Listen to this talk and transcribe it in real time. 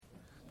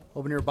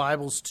Open your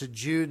Bibles to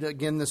Jude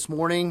again this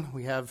morning.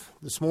 We have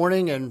this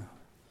morning and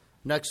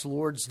next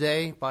Lord's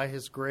Day, by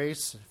His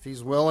grace, if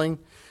He's willing,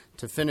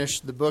 to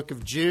finish the book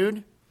of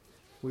Jude.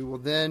 We will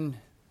then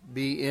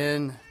be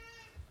in,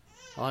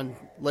 on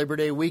Labor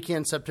Day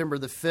weekend, September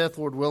the 5th,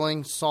 Lord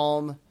willing,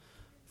 Psalm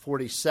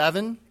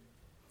 47.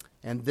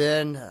 And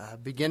then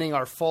beginning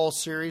our fall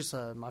series,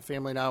 my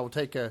family and I will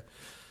take a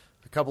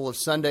couple of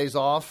Sundays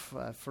off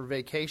for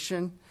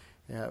vacation.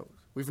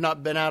 We've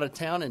not been out of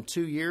town in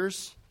 2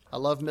 years. I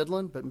love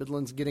Midland, but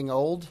Midland's getting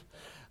old.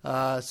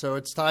 So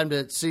it's time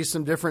to see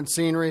some different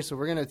scenery. So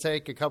we're going to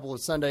take a couple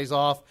of Sundays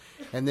off.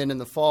 And then in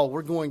the fall,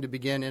 we're going to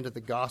begin into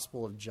the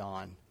Gospel of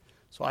John.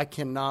 So I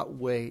cannot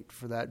wait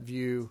for that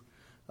view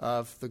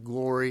of the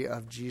glory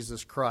of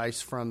Jesus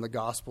Christ from the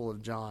Gospel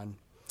of John.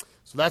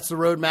 So that's the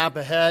roadmap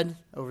ahead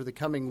over the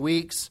coming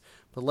weeks.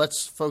 But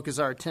let's focus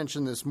our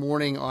attention this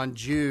morning on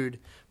Jude,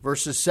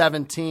 verses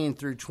 17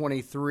 through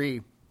 23.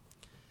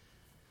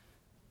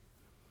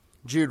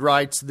 Jude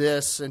writes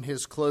this in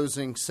his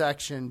closing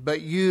section,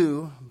 "But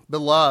you,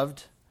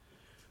 beloved,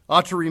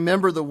 ought to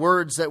remember the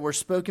words that were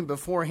spoken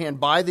beforehand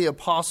by the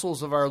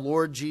apostles of our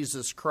Lord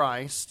Jesus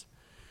Christ,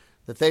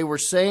 that they were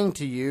saying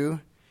to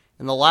you,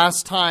 in the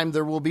last time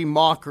there will be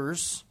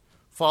mockers,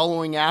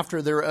 following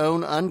after their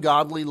own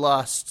ungodly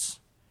lusts.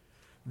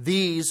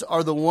 These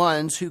are the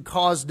ones who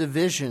cause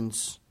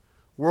divisions,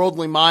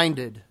 worldly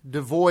minded,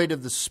 devoid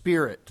of the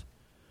Spirit.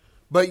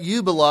 But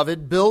you,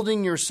 beloved,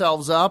 building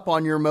yourselves up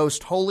on your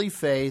most holy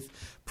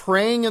faith,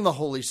 praying in the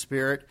Holy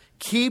Spirit,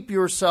 keep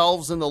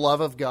yourselves in the love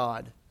of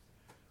God,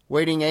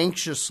 waiting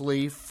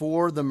anxiously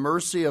for the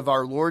mercy of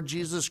our Lord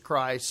Jesus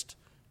Christ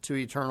to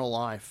eternal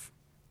life.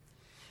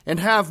 And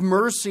have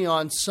mercy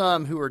on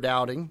some who are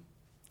doubting.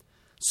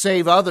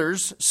 Save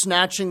others,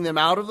 snatching them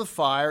out of the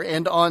fire,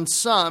 and on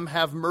some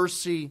have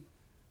mercy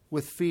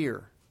with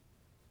fear,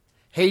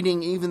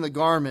 hating even the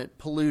garment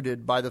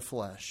polluted by the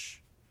flesh.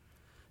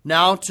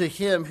 Now to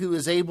Him who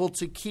is able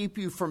to keep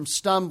you from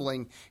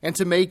stumbling and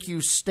to make you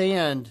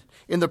stand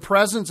in the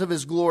presence of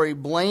His glory,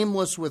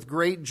 blameless with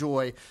great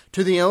joy,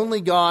 to the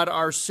only God,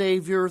 our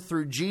Savior,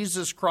 through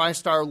Jesus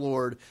Christ our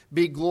Lord,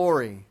 be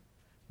glory,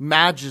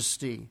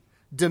 majesty,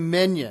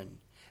 dominion,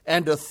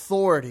 and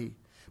authority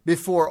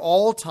before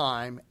all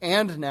time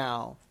and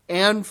now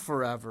and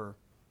forever.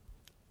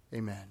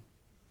 Amen."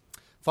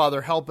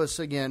 Father, help us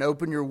again.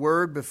 Open your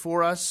word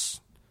before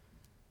us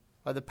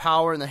by the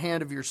power and the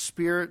hand of your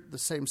Spirit, the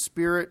same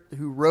Spirit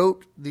who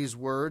wrote these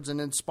words and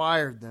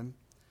inspired them.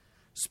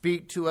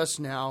 Speak to us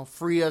now.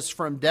 Free us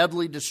from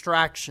deadly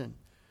distraction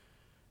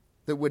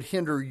that would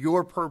hinder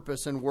your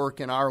purpose and work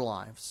in our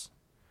lives.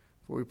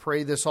 For we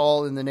pray this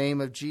all in the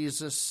name of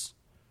Jesus,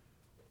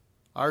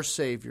 our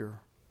Savior,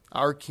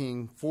 our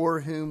King,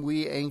 for whom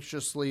we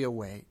anxiously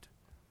await.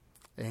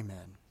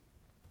 Amen.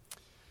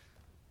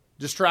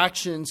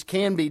 Distractions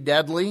can be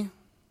deadly,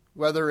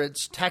 whether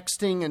it's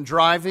texting and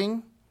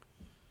driving.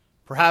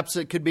 Perhaps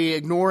it could be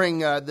ignoring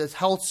the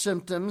health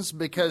symptoms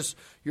because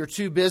you're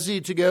too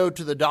busy to go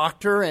to the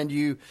doctor and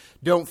you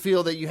don't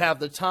feel that you have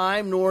the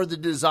time nor the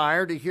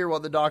desire to hear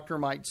what the doctor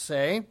might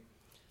say.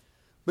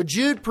 But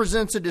Jude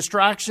presents a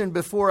distraction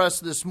before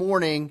us this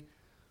morning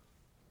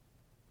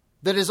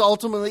that is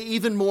ultimately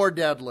even more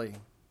deadly.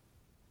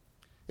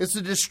 It's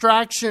a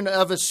distraction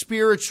of a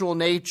spiritual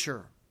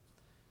nature.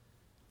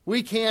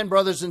 We can,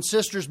 brothers and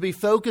sisters, be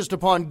focused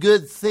upon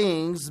good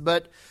things,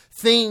 but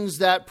things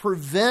that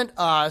prevent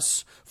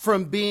us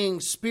from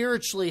being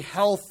spiritually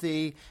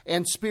healthy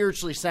and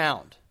spiritually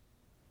sound.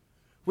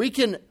 We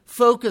can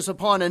focus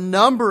upon a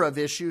number of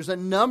issues, a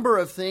number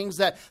of things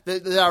that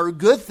are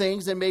good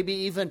things and maybe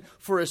even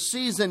for a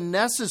season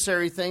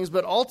necessary things,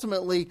 but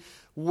ultimately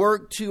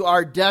work to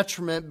our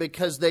detriment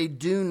because they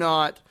do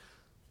not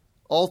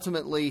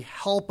ultimately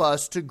help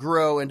us to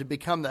grow and to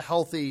become the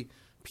healthy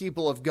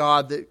people of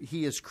God that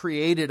He has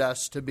created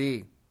us to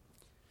be.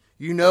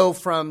 You know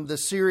from the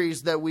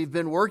series that we've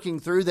been working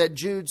through that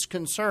Jude's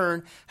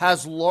concern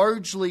has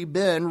largely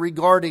been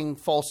regarding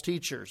false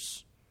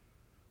teachers.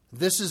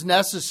 This is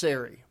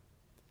necessary.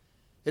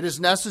 It is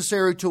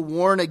necessary to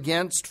warn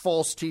against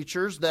false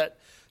teachers that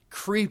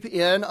creep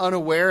in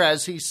unaware,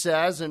 as he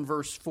says in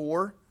verse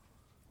 4.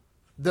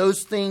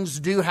 Those things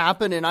do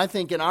happen, and I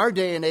think in our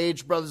day and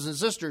age, brothers and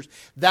sisters,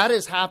 that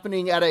is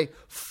happening at a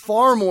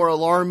far more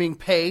alarming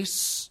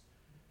pace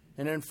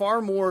and in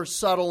far more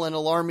subtle and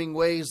alarming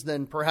ways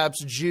than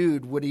perhaps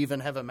Jude would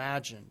even have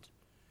imagined.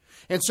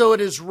 And so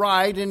it is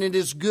right and it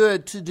is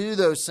good to do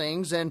those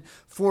things and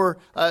for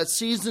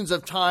seasons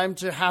of time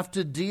to have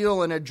to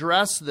deal and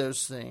address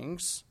those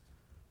things.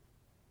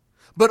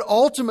 But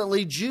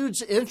ultimately,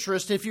 Jude's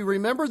interest, if you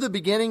remember the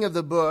beginning of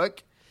the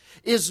book,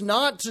 is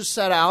not to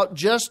set out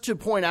just to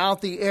point out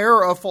the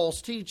error of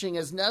false teaching,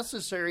 as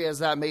necessary as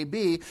that may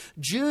be.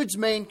 Jude's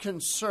main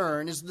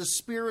concern is the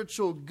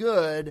spiritual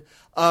good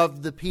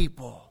of the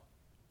people.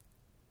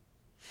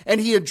 And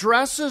he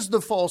addresses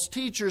the false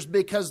teachers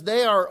because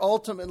they are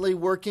ultimately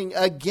working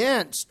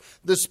against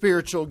the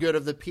spiritual good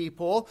of the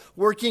people,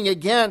 working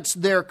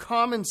against their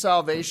common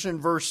salvation,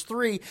 verse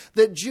 3,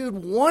 that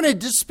Jude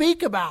wanted to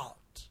speak about.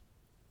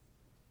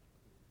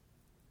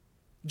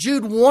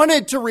 Jude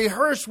wanted to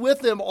rehearse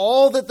with them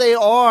all that they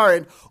are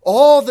and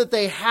all that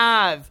they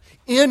have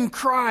in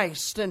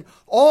Christ and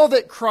all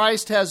that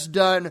Christ has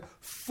done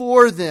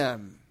for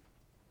them.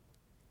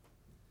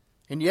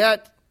 And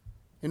yet,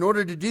 in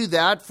order to do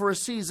that, for a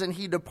season,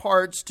 he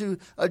departs to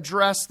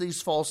address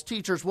these false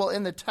teachers. Well,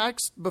 in the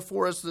text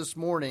before us this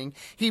morning,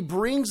 he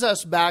brings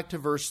us back to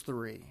verse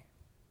 3.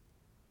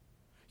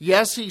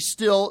 Yes, he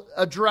still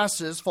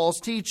addresses false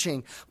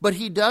teaching, but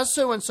he does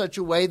so in such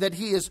a way that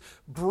he is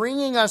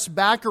bringing us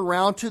back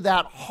around to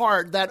that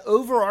heart, that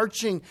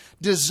overarching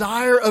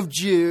desire of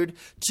Jude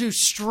to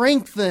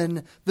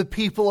strengthen the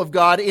people of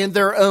God in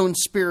their own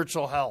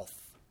spiritual health.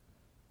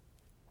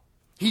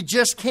 He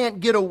just can't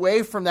get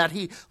away from that.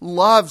 He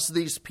loves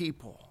these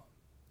people.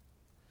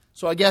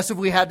 So I guess if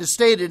we had to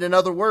state it in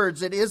other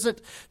words, it isn't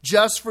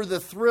just for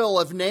the thrill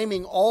of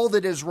naming all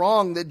that is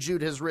wrong that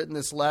Jude has written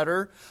this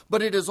letter,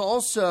 but it is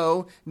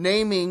also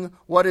naming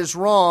what is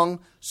wrong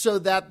so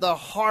that the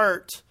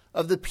heart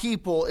of the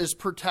people is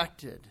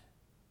protected.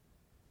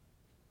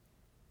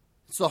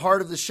 It's the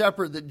heart of the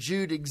shepherd that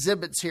Jude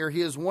exhibits here.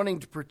 He is wanting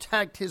to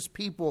protect his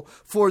people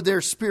for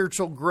their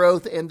spiritual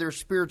growth and their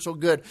spiritual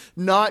good,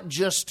 not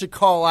just to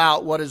call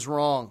out what is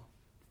wrong.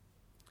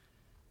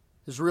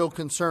 His real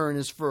concern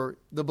is for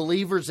the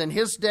believers in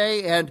his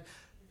day and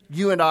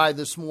you and I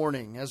this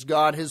morning, as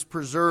God has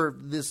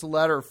preserved this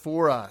letter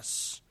for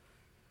us.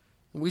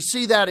 And we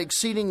see that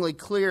exceedingly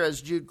clear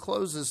as Jude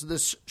closes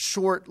this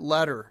short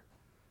letter.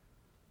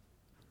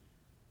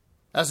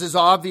 As is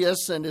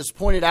obvious and is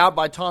pointed out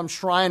by Tom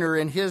Schreiner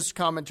in his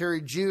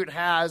commentary, Jude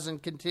has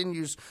and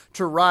continues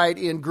to write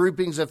in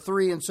groupings of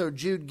 3. And so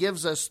Jude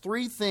gives us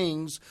 3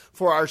 things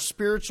for our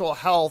spiritual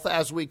health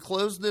as we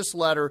close this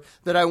letter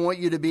that I want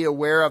you to be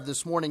aware of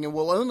this morning. And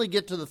we'll only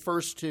get to the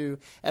first 2,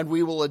 and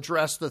we will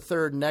address the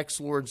third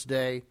next Lord's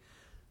Day,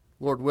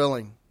 Lord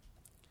willing.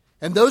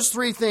 And those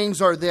 3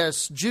 things are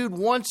this. Jude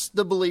wants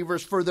the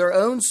believers for their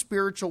own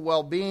spiritual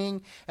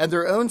well-being and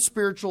their own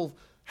spiritual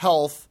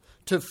health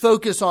to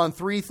focus on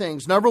 3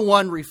 things. Number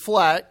 1,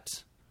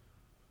 reflect.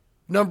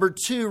 Number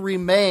 2,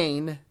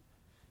 remain.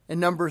 And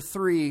number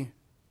 3,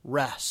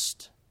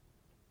 rest.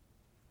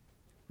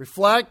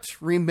 Reflect,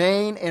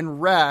 remain,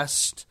 and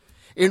rest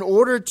in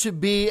order to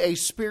be a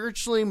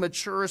spiritually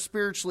mature,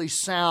 spiritually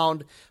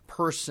sound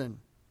person.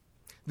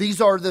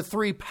 These are the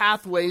 3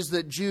 pathways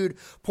that Jude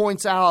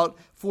points out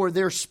for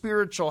their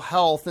spiritual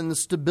health and the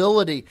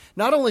stability,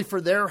 not only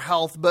for their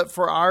health, but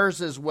for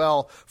ours as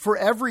well. For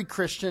every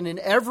Christian in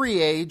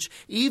every age,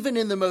 even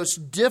in the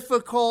most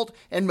difficult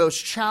and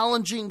most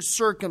challenging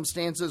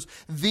circumstances,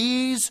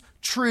 these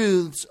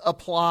truths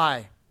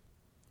apply.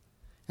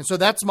 And so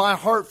that's my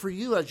heart for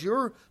you as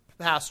your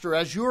pastor,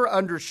 as your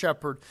under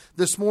shepherd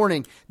this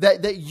morning,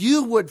 that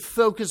you would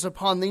focus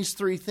upon these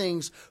 3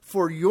 things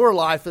for your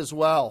life as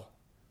well.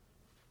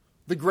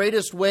 The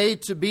greatest way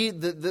to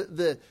beat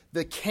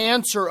the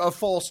cancer of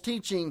false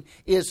teaching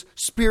is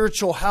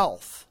spiritual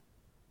health.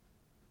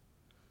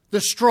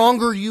 The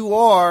stronger you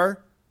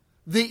are,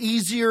 the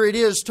easier it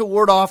is to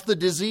ward off the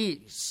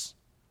disease.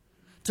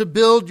 To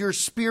build your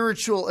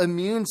spiritual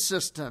immune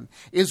system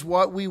is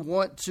what we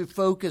want to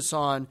focus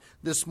on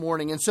this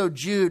morning. And so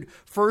Jude,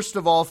 first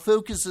of all,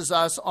 focuses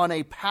us on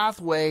a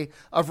pathway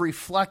of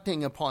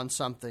reflecting upon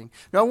something.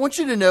 Now, I want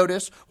you to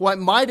notice what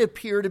might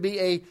appear to be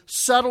a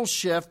subtle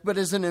shift, but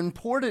is an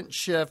important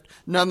shift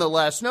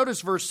nonetheless.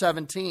 Notice verse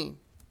 17.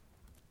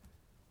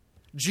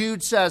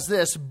 Jude says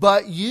this,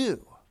 but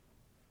you.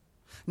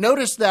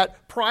 Notice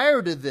that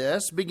prior to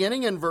this,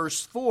 beginning in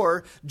verse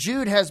 4,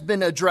 Jude has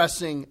been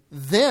addressing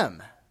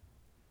them,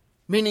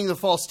 meaning the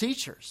false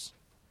teachers.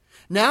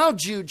 Now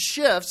Jude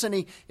shifts, and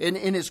he, in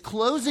his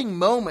closing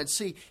moments,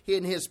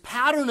 in his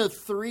pattern of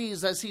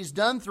 3s, as he's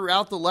done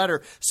throughout the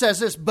letter, says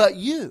this, but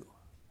you.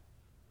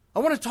 I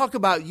want to talk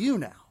about you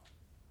now.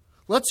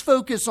 Let's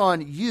focus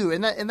on you.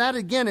 And that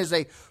again is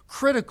a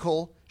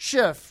critical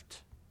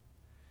shift.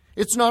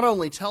 It's not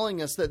only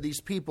telling us that these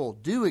people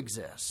do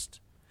exist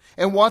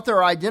and what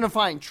their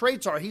identifying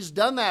traits are. He's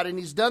done that, and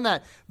he's done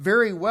that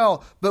very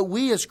well. But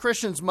we as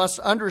Christians must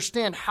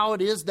understand how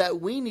it is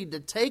that we need to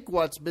take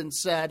what's been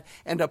said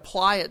and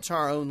apply it to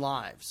our own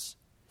lives.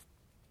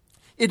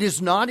 It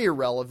is not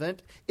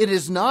irrelevant. It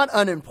is not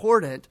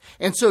unimportant.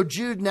 And so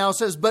Jude now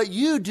says, but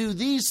you do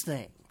these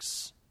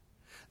things.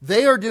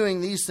 They are doing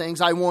these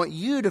things. I want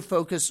you to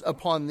focus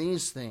upon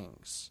these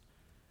things.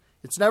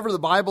 It's never the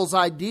Bible's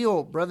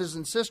ideal, brothers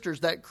and sisters,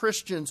 that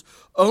Christians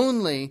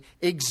only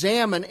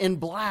examine and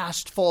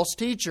blast false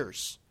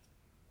teachers.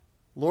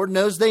 The Lord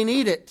knows they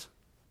need it.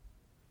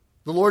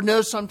 The Lord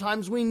knows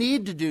sometimes we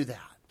need to do that.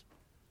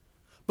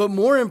 But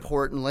more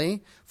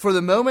importantly, for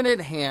the moment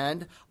at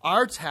hand,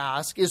 our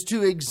task is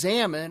to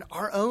examine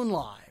our own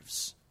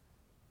lives.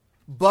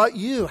 But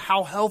you,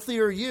 how healthy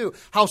are you?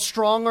 How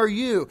strong are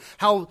you?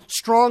 How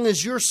strong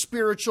is your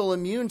spiritual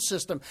immune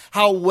system?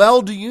 How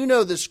well do you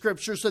know the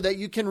Scripture so that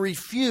you can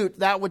refute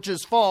that which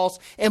is false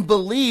and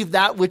believe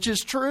that which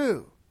is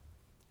true?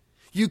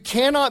 You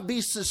cannot be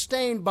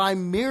sustained by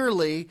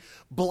merely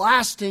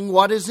blasting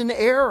what is in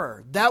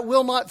error. That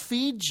will not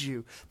feed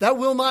you. That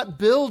will not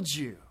build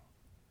you.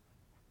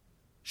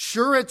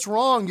 Sure, it's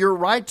wrong. You're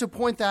right to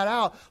point that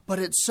out. But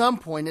at some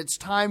point, it's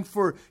time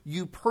for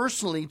you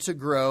personally to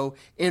grow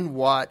in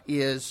what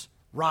is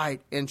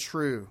right and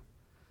true.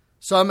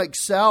 Some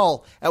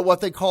excel at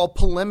what they call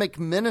polemic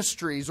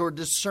ministries or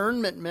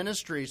discernment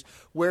ministries,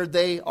 where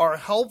they are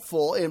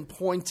helpful in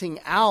pointing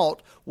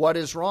out what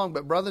is wrong.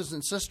 But brothers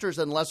and sisters,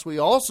 unless we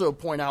also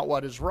point out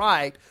what is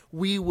right,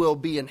 we will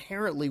be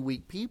inherently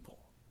weak people.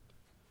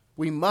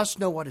 We must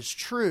know what is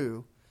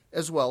true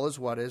as well as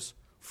what is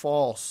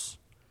false.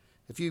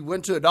 If you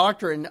went to a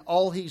doctor and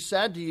all he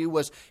said to you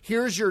was,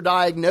 here's your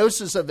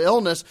diagnosis of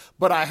illness,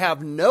 but I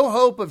have no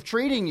hope of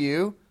treating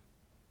you,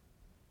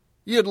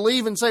 you'd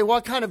leave and say,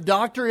 what kind of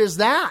doctor is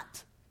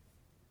that?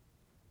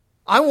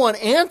 I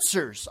want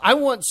answers. I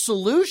want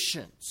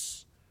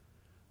solutions.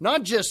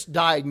 Not just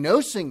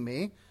diagnosing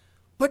me,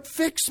 but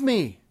fix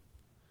me.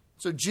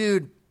 So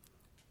Jude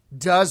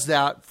does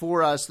that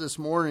for us this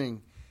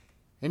morning.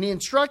 And he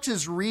instructs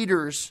his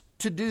readers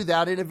to do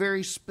that in a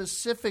very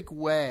specific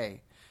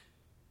way.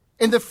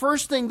 And the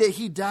first thing that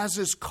he does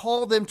is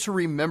call them to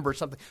remember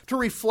something, to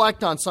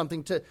reflect on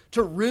something, to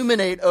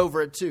ruminate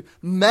over it, to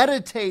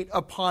meditate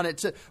upon it,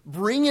 to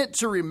bring it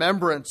to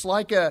remembrance,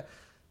 like a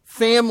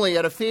family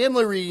at a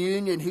family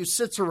reunion who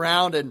sits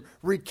around and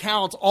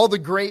recounts all the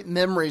great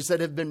memories that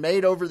have been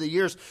made over the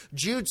years.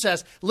 Jude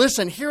says,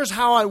 listen, here's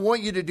how I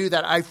want you to do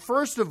that. I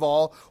first of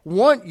all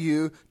want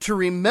you to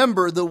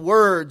remember the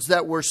words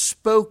that were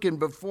spoken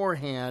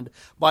beforehand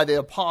by the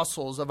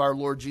apostles of our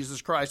Lord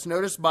Jesus Christ.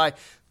 Notice by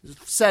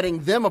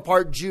setting them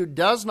apart, Jude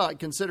does not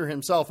consider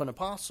himself an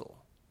apostle.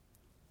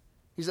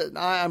 He said,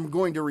 I'm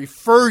going to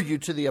refer you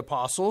to the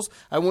apostles.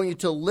 I want you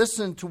to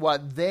listen to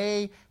what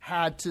they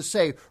had to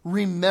say.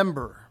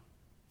 Remember,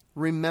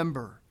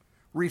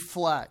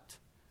 reflect.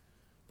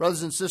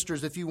 Brothers and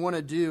sisters, if you want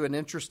to do an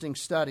interesting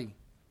study,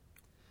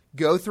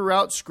 go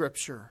throughout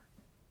Scripture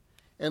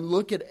and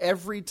look at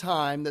every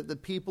time that the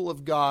people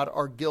of God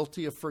are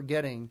guilty of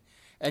forgetting,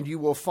 and you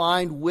will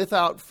find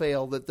without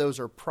fail that those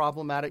are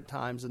problematic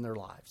times in their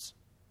lives.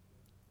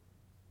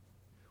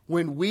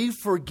 When we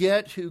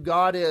forget who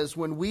God is,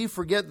 when we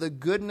forget the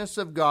goodness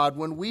of God,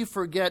 when we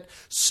forget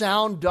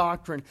sound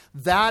doctrine,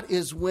 that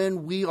is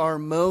when we are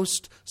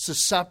most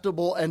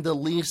susceptible and the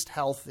least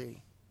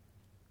healthy.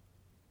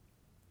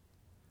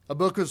 A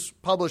book was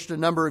published a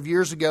number of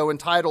years ago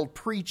entitled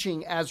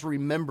Preaching as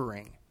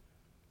Remembering.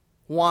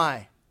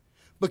 Why?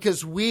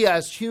 Because we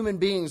as human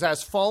beings,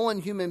 as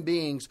fallen human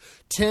beings,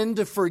 tend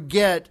to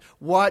forget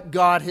what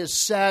God has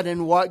said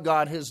and what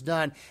God has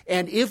done.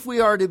 And if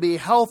we are to be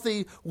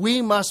healthy,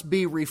 we must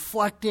be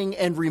reflecting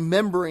and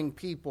remembering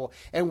people.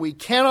 And we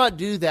cannot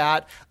do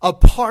that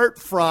apart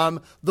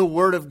from the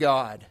Word of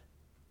God.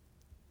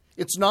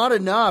 It's not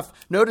enough.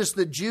 Notice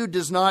that Jude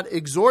does not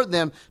exhort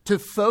them to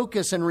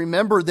focus and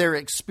remember their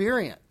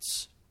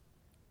experience.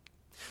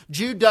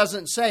 Jude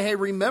doesn't say, hey,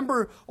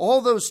 remember all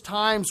those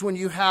times when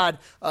you had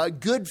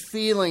good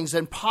feelings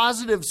and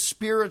positive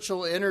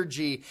spiritual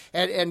energy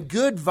and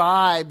good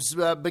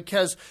vibes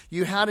because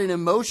you had an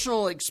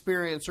emotional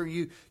experience or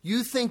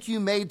you think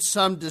you made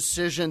some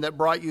decision that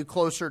brought you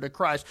closer to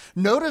Christ.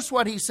 Notice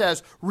what he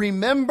says,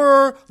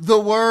 remember the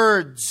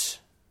words.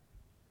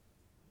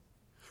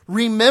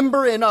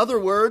 Remember, in other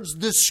words,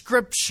 the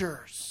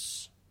Scriptures.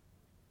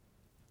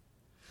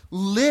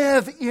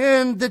 Live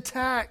in the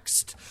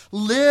text.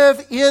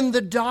 Live in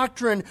the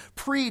doctrine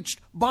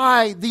preached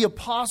by the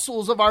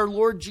apostles of our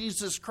Lord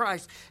Jesus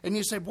Christ. And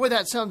you say, boy,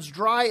 that sounds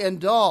dry and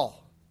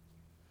dull.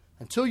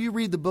 Until you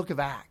read the book of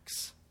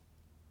Acts.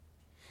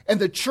 And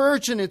the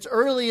church in its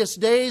earliest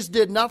days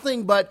did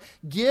nothing but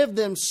give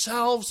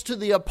themselves to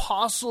the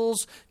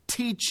apostles'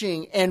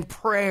 teaching and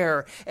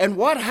prayer. And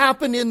what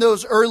happened in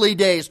those early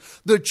days?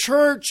 The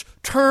church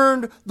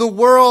turned the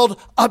world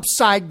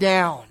upside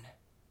down.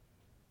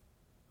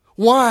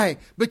 Why?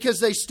 Because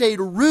they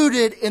stayed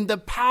rooted in the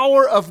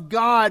power of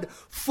God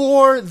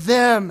for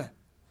them.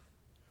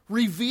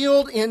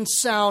 Revealed in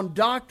sound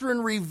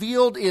doctrine,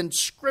 revealed in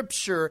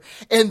Scripture.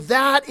 And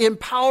that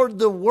empowered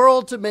the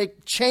world to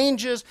make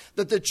changes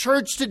that the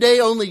church today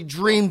only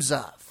dreams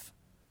of.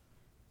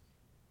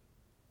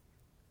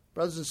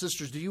 Brothers and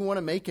sisters, do you want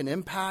to make an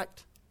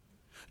impact?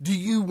 Do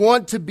you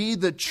want to be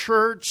the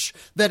church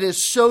that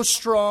is so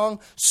strong,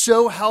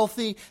 so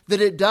healthy,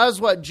 that it does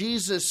what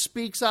Jesus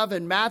speaks of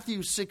in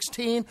Matthew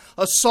 16,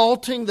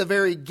 assaulting the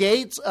very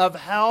gates of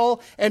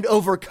hell and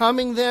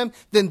overcoming them?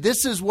 Then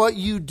this is what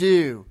you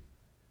do.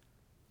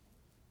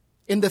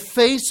 In the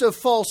face of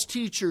false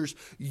teachers,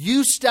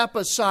 you step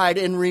aside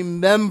and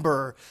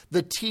remember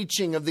the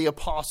teaching of the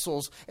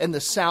apostles and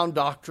the sound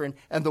doctrine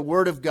and the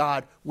Word of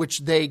God which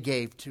they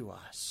gave to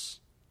us.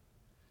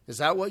 Is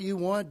that what you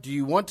want? Do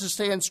you want to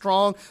stand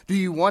strong? Do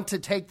you want to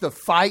take the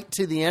fight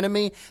to the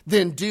enemy?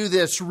 Then do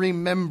this.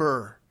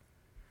 Remember.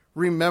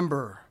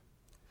 Remember.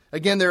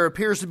 Again, there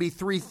appears to be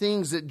three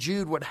things that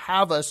Jude would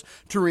have us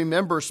to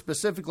remember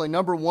specifically.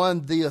 Number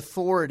one, the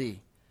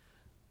authority.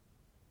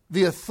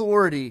 the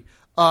authority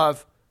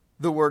of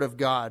the Word of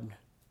God.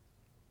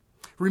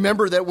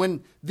 Remember that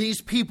when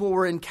these people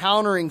were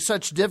encountering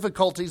such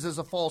difficulties as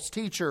a false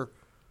teacher,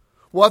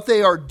 what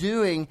they are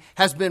doing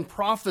has been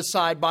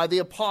prophesied by the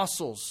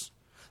apostles.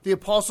 The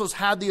apostles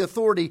had the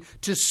authority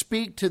to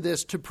speak to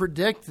this, to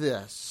predict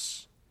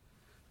this.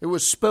 It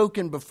was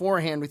spoken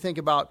beforehand. We think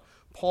about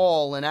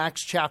Paul in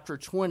Acts chapter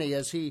 20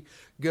 as he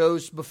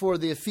goes before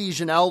the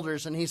Ephesian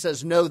elders and he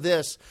says, know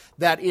this,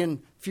 that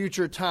in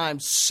future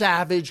times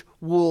savage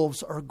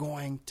wolves are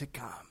going to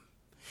come.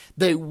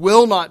 They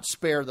will not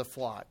spare the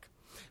flock.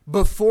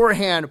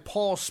 Beforehand,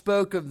 Paul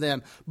spoke of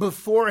them.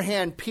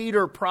 Beforehand,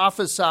 Peter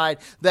prophesied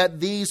that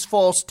these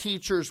false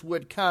teachers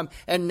would come.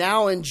 And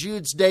now in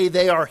Jude's day,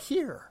 they are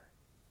here.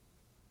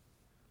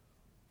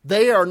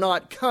 They are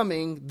not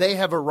coming. They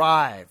have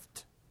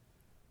arrived.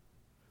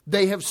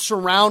 They have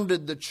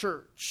surrounded the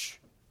church.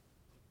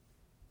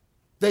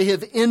 They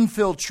have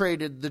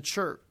infiltrated the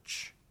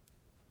church.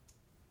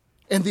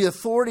 And the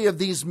authority of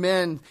these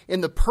men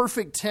in the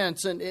perfect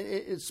tense,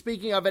 and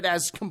speaking of it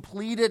as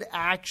completed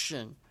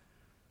action,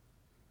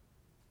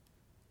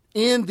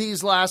 in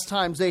these last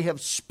times, they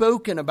have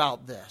spoken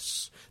about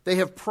this. They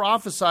have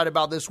prophesied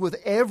about this with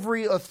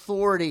every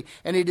authority,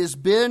 and it has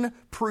been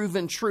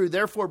proven true.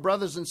 Therefore,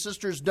 brothers and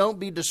sisters, don't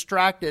be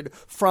distracted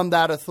from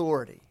that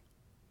authority.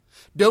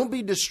 Don't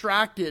be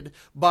distracted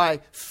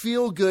by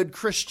feel-good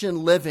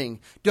Christian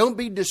living. Don't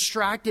be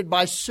distracted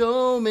by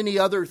so many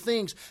other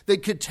things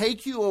that could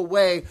take you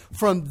away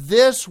from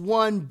this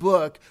one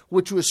book,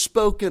 which was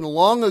spoken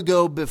long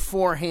ago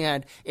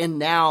beforehand and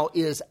now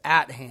is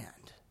at hand.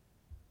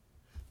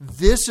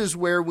 This is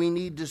where we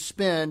need to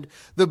spend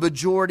the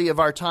majority of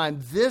our time.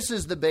 This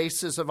is the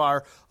basis of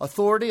our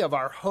authority, of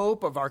our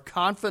hope, of our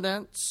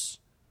confidence.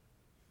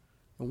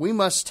 We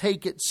must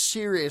take it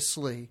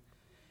seriously,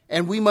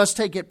 and we must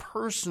take it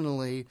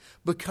personally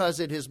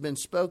because it has been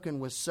spoken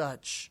with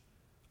such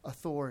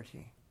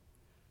authority.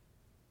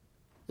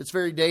 It's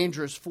very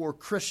dangerous for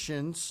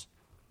Christians,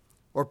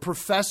 or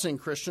professing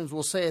Christians,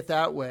 we'll say it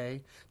that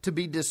way, to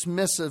be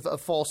dismissive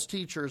of false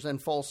teachers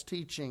and false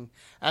teaching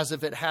as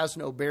if it has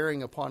no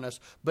bearing upon us.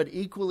 But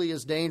equally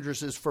as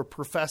dangerous is for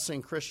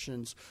professing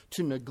Christians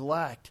to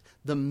neglect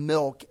the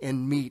milk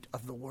and meat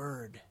of the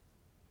Word.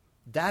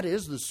 That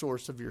is the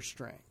source of your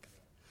strength.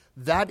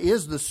 That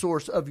is the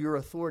source of your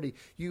authority.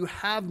 You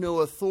have no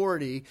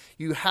authority,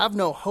 you have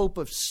no hope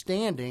of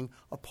standing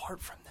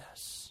apart from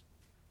this.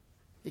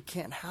 It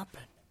can't happen.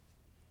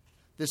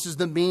 This is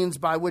the means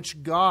by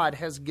which God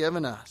has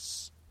given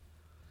us.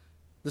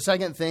 The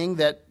second thing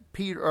that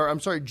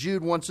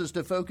Jude wants us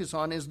to focus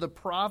on is the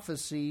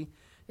prophecy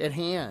at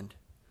hand.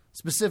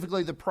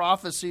 Specifically, the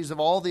prophecies of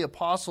all the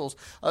apostles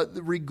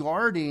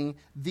regarding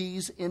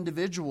these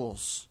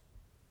individuals.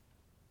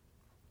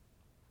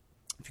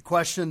 If you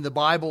question the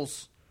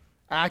Bible's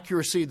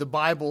accuracy, the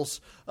Bible's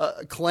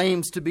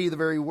claims to be the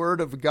very Word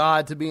of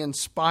God, to be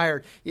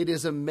inspired, it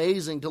is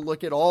amazing to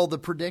look at all the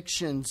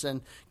predictions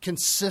and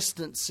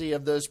consistency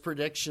of those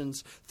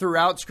predictions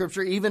throughout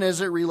Scripture, even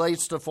as it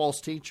relates to false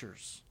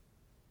teachers.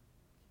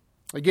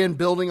 Again,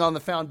 building on the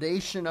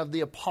foundation of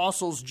the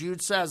apostles,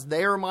 Jude says,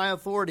 they are my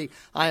authority.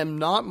 I am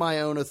not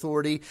my own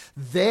authority.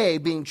 They,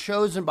 being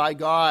chosen by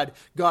God,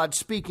 God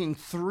speaking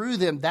through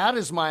them, that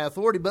is my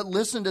authority. But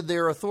listen to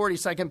their authority.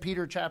 2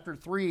 Peter chapter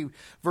 3,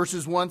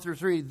 verses 1 through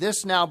 3.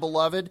 This now,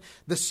 beloved,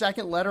 the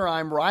second letter I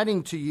am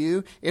writing to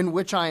you, in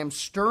which I am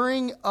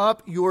stirring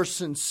up your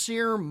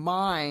sincere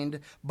mind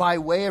by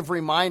way of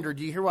reminder.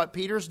 Do you hear what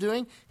Peter's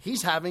doing?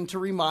 He's having to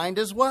remind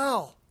as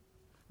well.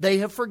 They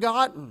have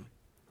forgotten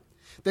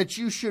that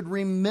you should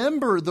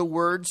remember the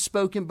words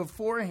spoken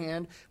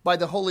beforehand by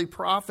the holy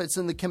prophets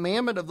and the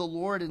commandment of the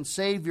Lord and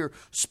Savior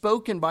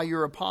spoken by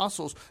your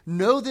apostles.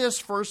 Know this,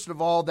 first of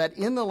all, that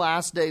in the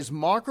last days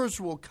mockers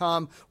will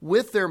come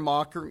with their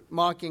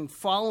mocking,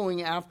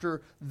 following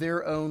after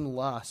their own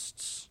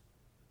lusts.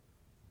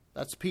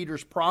 That's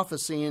Peter's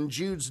prophecy. In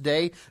Jude's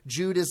day,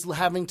 Jude is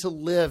having to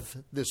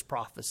live this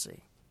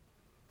prophecy.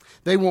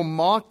 They will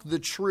mock the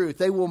truth.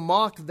 They will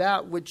mock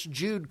that which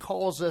Jude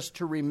calls us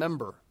to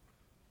remember.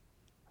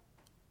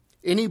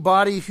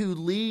 Anybody who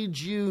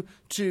leads you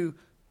to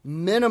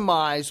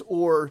minimize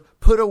or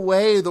put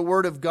away the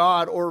Word of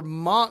God or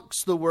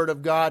mocks the Word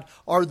of God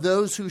are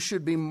those who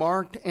should be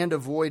marked and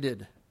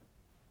avoided.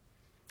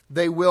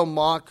 They will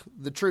mock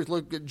the truth.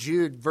 Look at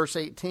Jude, verse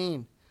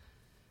 18.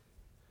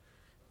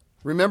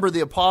 Remember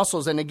the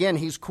apostles, and again,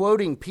 he's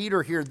quoting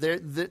Peter here.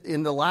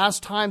 In the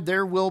last time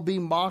there will be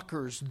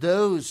mockers,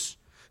 those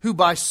who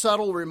by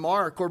subtle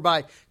remark or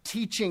by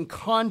teaching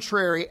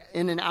contrary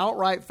in an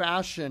outright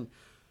fashion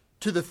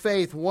to the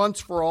faith once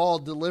for all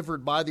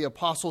delivered by the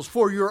apostles.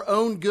 For your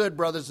own good,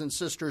 brothers and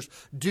sisters,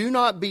 do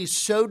not be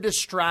so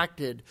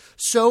distracted,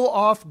 so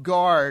off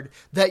guard,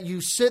 that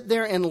you sit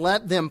there and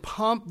let them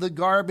pump the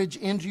garbage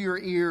into your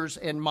ears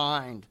and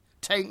mind.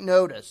 Take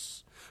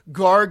notice.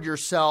 Guard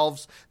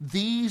yourselves.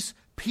 These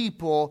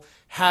people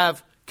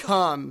have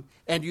come,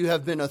 and you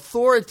have been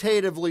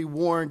authoritatively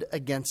warned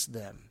against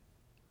them.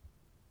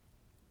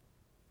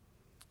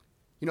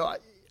 You know,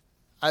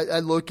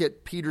 I look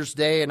at Peter's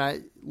day and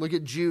I look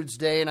at Jude's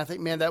day and I think,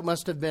 man, that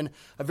must have been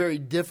a very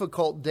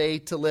difficult day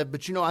to live.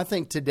 But I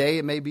think today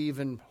it may be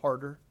even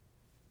harder.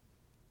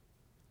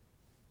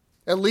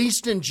 At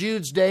least in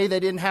Jude's day,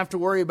 they didn't have to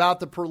worry about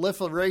the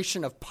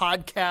proliferation of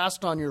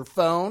podcasts on your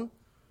phone,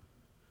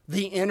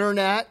 the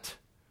internet,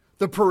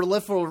 the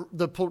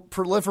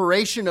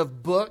proliferation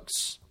of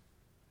books,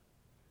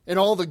 and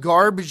all the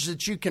garbage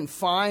that you can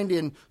find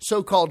in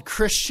so-called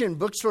Christian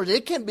bookstores.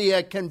 It can be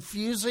a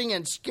confusing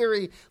and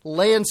scary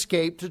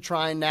landscape to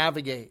try and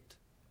navigate.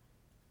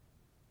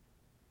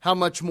 How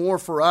much more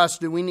for us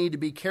do we need to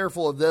be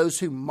careful of those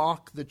who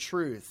mock the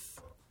truth?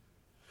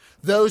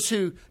 Those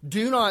who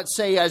do not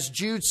say, as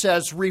Jude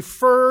says,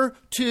 refer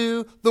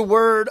to the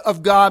Word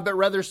of God, but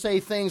rather say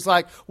things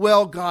like,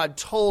 well, God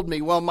told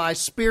me, well, my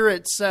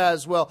spirit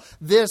says, well,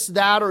 this,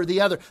 that, or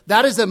the other.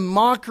 That is a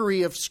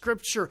mockery of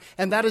Scripture,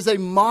 and that is a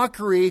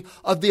mockery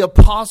of the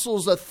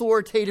apostles'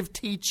 authoritative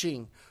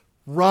teaching.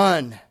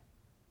 Run.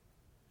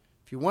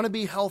 If you want to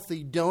be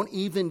healthy, don't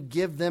even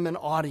give them an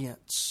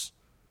audience.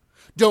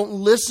 Don't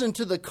listen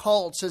to the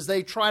cults as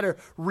they try to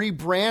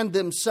rebrand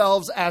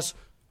themselves as,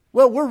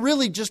 well, we're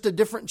really just a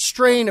different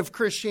strain of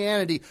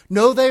Christianity.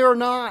 No, they are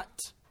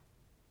not.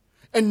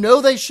 And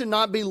no, they should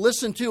not be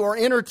listened to or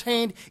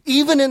entertained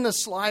even in the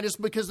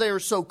slightest, because they are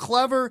so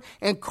clever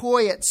and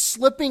coy at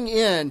slipping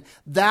in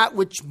that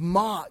which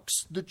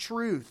mocks the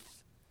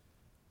truth.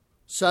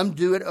 Some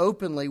do it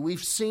openly.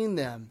 We've seen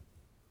them.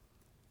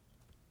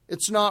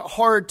 It's not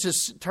hard to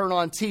turn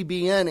on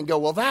TBN and go,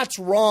 well, that's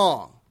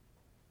wrong.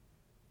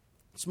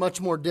 It's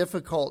much more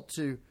difficult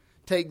to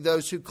take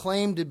those who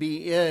claim to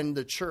be in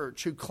the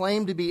church, who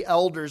claim to be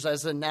elders,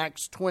 as in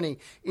Acts 20,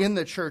 in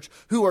the church,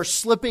 who are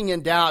slipping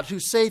in doubt, who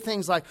say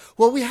things like,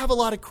 well, we have a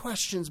lot of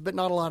questions, but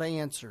not a lot of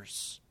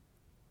answers.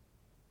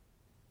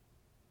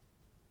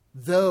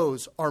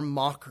 Those are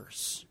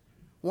mockers.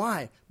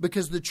 Why?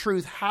 Because the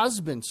truth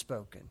has been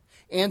spoken.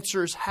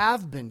 Answers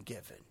have been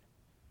given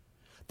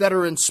that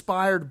are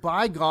inspired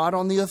by God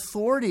on the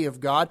authority of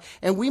God,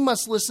 and we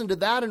must listen to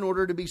that in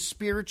order to be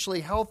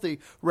spiritually healthy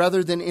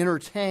rather than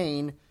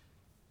entertain,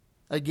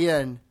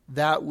 again,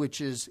 that which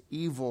is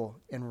evil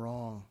and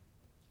wrong.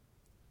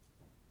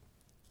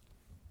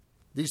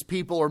 These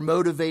people are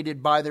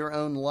motivated by their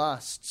own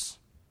lusts.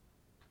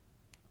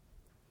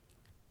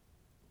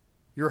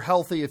 You're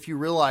healthy if you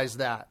realize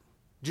that.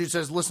 Jude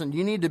says, listen,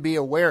 you need to be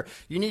aware.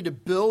 You need to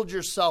build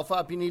yourself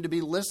up. You need to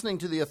be listening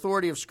to the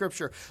authority of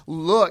Scripture.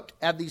 Look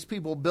at these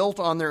people built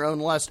on their own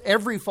lust.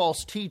 Every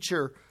false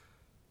teacher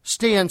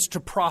stands to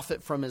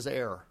profit from his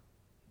error.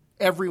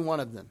 Every one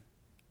of them.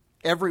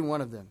 Every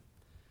one of them.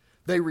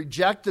 They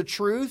reject the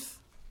truth,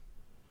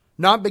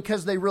 not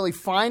because they really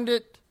find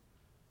it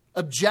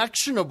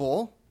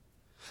objectionable,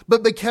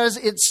 but because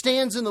it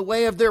stands in the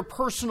way of their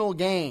personal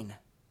gain.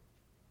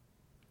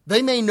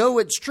 They may know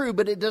it's true,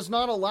 but it does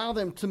not allow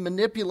them to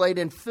manipulate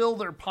and fill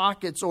their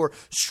pockets or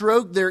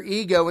stroke their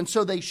ego, and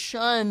so they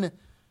shun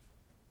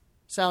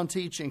sound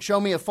teaching. Show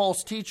me a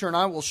false teacher, and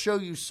I will show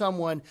you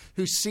someone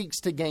who seeks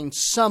to gain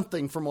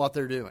something from what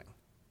they're doing.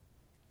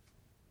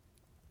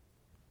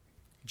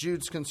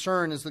 Jude's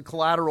concern is the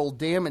collateral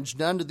damage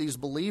done to these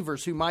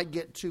believers who might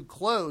get too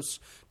close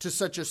to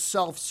such a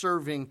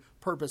self-serving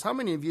purpose. How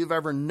many of you have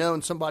ever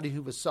known somebody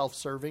who was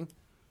self-serving?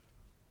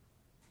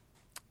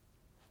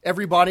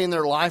 Everybody in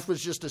their life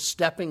was just a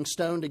stepping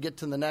stone to get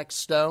to the next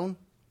stone.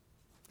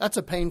 That's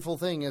a painful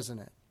thing, isn't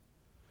it?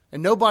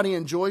 And nobody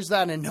enjoys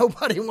that, and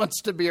nobody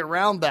wants to be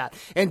around that.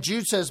 And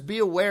Jude says, be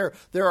aware,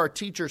 there are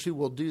teachers who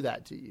will do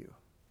that to you.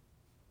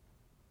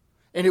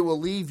 And it will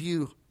leave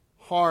you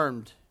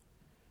harmed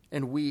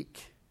and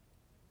weak.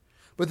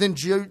 But then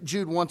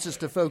Jude wants us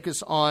to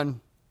focus on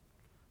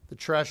the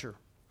treasure.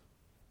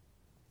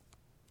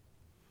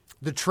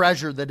 The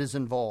treasure that is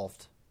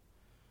involved.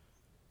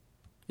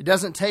 It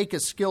doesn't take a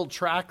skilled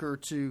tracker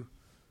to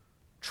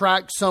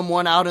track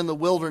someone out in the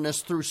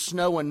wilderness through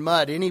snow and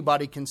mud.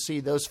 Anybody can see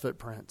those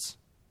footprints.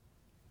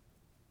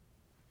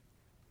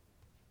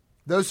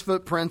 Those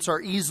footprints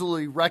are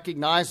easily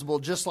recognizable,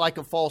 just like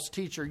a false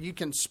teacher. You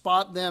can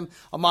spot them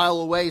a mile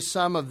away,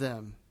 some of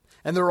them.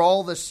 And they're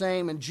all the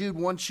same, and Jude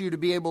wants you to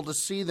be able to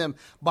see them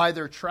by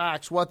their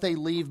tracks, what they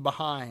leave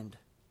behind.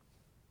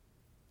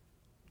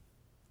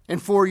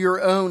 And for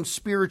your own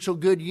spiritual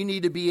good, you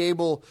need to be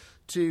able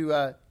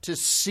to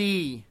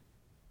see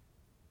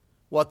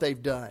what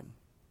they've done.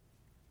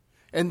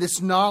 And this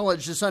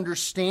knowledge, this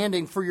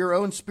understanding for your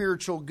own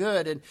spiritual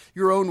good and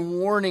your own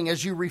warning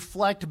as you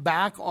reflect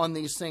back on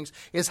these things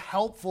is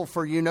helpful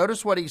for you.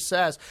 Notice what he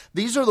says.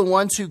 These are the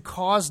ones who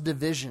cause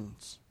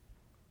divisions.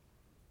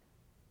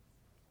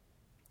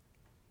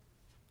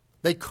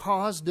 They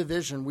cause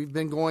division. We've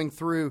been going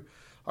through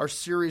our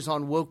series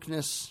on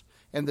wokeness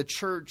and the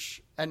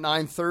church at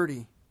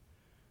 9:30.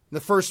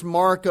 The first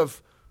mark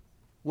of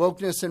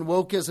wokeness and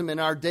wokeism in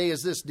our day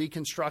is this: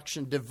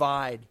 deconstruction,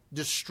 divide,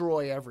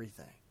 destroy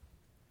everything,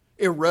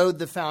 erode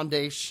the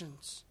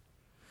foundations.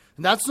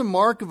 And that's the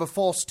mark of a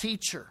false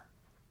teacher.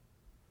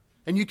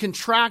 And you can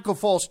track a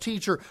false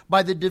teacher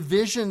by the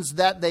divisions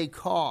that they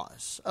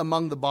cause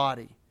among the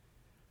body.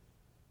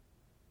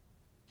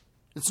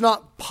 It's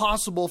not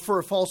possible for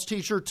a false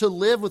teacher to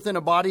live within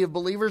a body of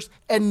believers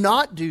and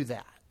not do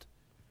that.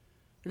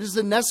 It is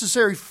the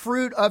necessary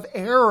fruit of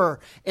error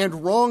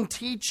and wrong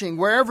teaching.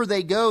 Wherever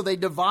they go, they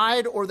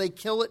divide or they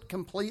kill it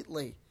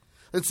completely.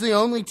 It's the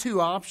only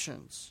two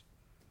options.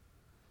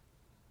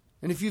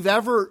 And if you've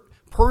ever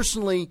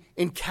personally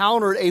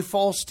encountered a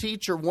false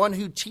teacher, one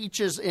who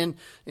teaches in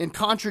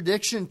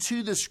contradiction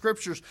to the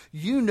Scriptures,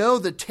 you know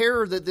the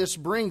terror that this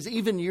brings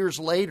even years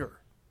later.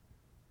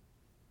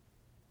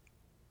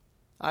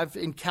 I've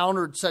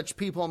encountered such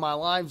people in my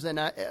life,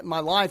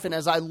 and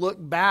as I look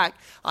back,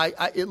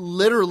 it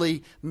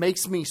literally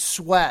makes me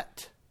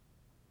sweat.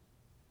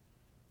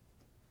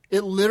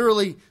 It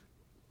literally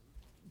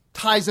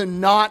ties a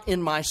knot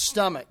in my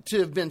stomach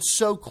to have been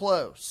so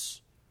close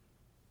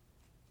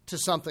to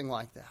something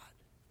like that.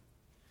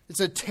 It's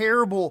a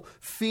terrible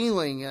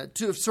feeling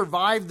to have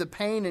survived the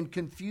pain and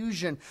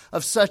confusion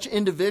of such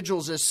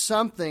individuals as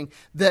something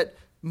that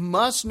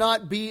must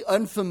not be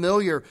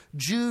unfamiliar.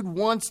 Jude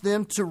wants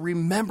them to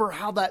remember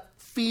how that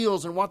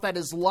feels and what that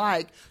is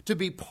like to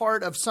be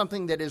part of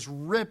something that is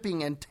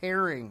ripping and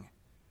tearing.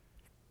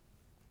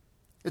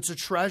 It's a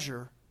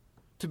treasure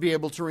to be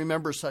able to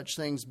remember such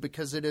things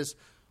because it is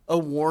a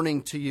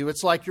warning to you.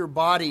 It's like your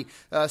body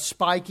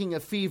spiking a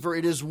fever.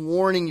 It is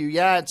warning you.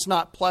 Yeah, it's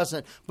not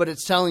pleasant, but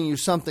it's telling you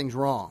something's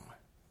wrong.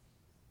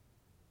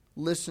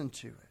 Listen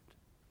to it.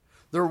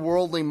 They're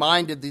worldly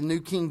minded. The New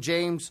King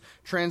James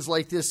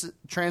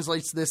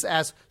translates this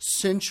as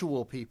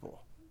sensual people.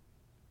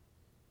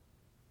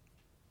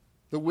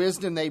 The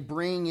wisdom they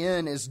bring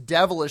in is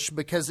devilish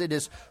because it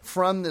is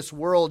from this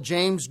world.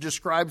 James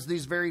describes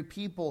these very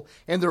people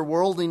and their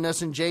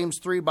worldliness in James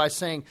 3 by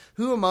saying,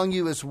 "Who among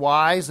you is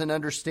wise and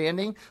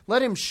understanding?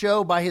 Let him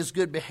show by his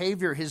good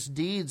behavior his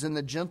deeds in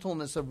the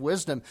gentleness of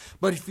wisdom.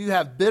 But if you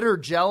have bitter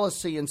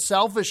jealousy and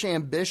selfish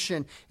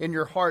ambition in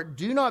your heart,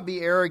 do not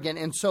be arrogant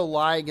and so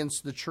lie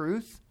against the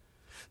truth.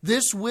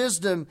 This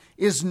wisdom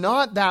is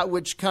not that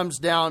which comes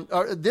down,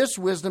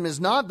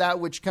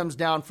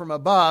 from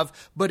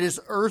above, but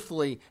is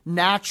earthly,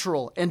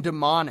 natural, and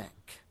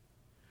demonic.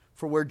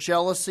 For where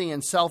jealousy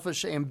and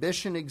selfish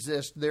ambition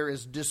exist, there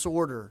is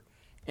disorder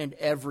and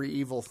every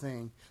evil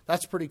thing."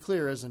 That's pretty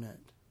clear, isn't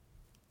it?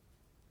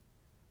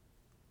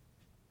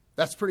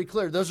 That's pretty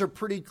clear. Those are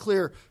pretty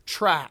clear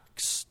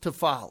tracks to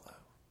follow.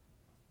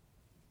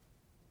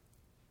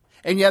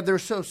 And yet they're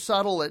so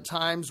subtle at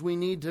times, we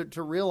need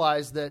to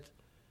realize that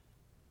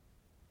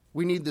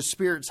we need the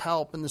Spirit's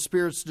help and the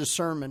Spirit's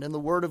discernment and the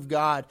Word of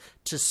God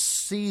to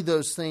see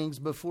those things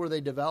before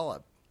they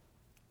develop.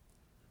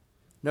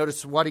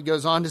 Notice what he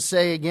goes on to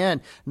say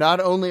again. Not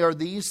only are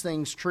these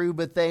things true,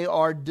 but they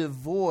are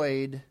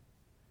devoid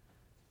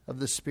of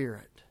the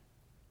Spirit.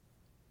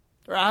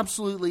 They're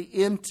absolutely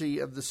empty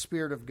of the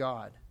Spirit of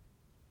God.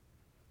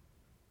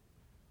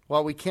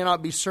 While we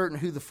cannot be certain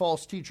who the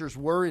false teachers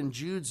were in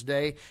Jude's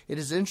day, it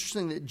is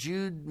interesting that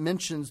Jude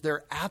mentions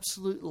their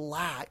absolute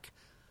lack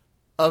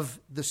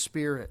of the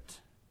Spirit.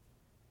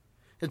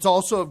 It's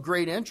also of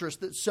great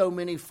interest that so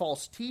many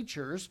false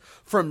teachers,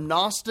 from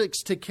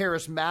Gnostics to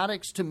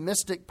charismatics to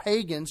mystic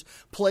pagans,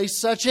 place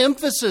such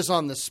emphasis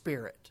on the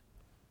Spirit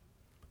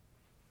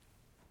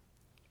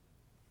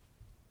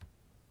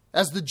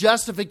as the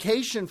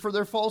justification for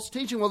their false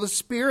teaching. Well, the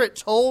Spirit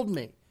told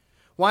me.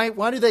 Why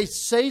do they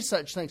say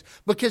such things?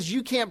 Because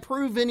you can't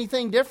prove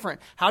anything different.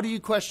 How do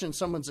you question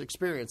someone's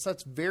experience?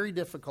 That's very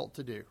difficult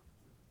to do.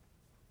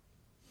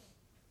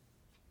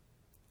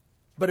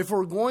 But if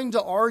we're going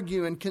to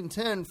argue and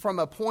contend from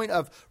a point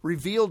of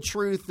revealed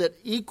truth that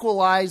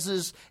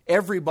equalizes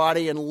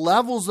everybody and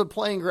levels the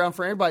playing ground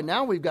for everybody,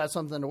 now we've got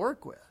something to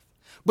work with.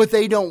 But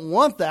they don't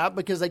want that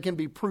because they can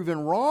be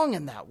proven wrong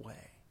in that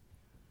way.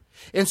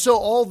 And so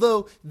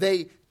although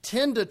they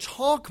tend to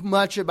talk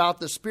much about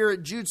the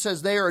Spirit, Jude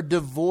says they are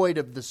devoid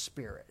of the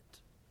Spirit.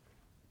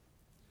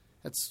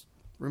 That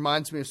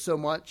reminds me of so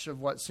much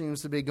of what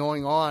seems to be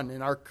going on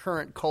in our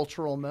current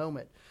cultural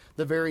moment.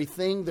 The very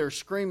thing they're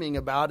screaming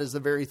about is the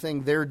very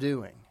thing they're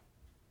doing.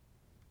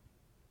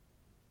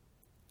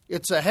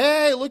 It's a,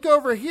 hey, look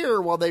over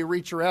here, while they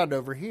reach around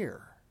over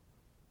here.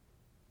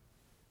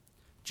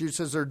 Jude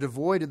says they're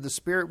devoid of the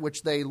Spirit,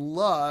 which they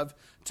love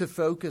to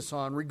focus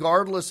on.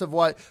 Regardless of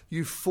what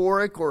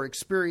euphoric or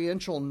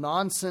experiential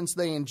nonsense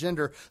they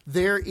engender,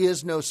 there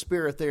is no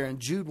Spirit there. And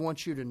Jude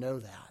wants you to know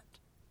that.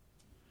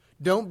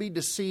 Don't be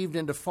deceived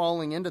into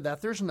falling into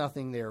that. There's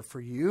nothing there for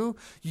you.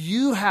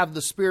 You have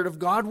the Spirit of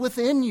God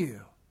within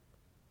you.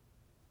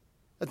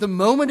 At the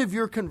moment of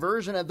your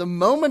conversion, at the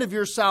moment of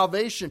your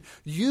salvation,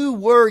 you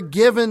were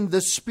given the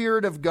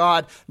Spirit of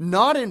God,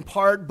 not in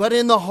part, but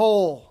in the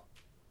whole.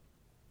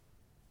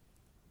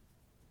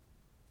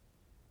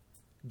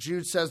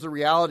 Jude says the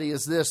reality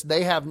is this: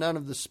 they have none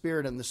of the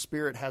Spirit, and the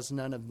Spirit has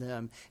none of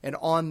them. And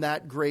on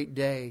that great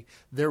day,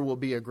 there will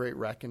be a great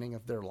reckoning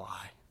of their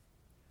lie.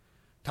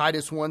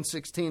 Titus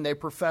 1:16, they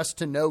profess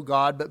to know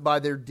God, but by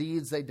their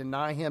deeds they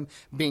deny Him,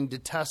 being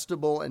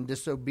detestable and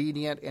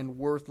disobedient and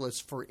worthless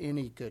for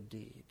any good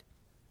deed.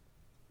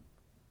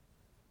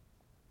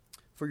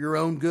 For your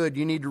own good,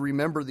 you need to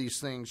remember these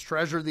things.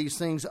 Treasure these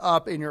things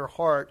up in your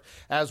heart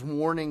as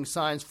warning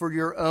signs for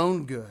your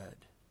own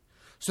good,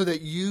 so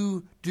that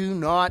you do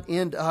not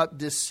end up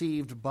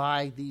deceived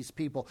by these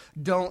people.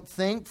 Don't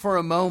think for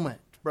a moment,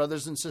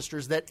 brothers and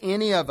sisters, that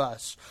any of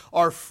us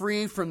are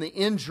free from the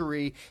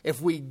injury if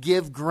we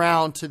give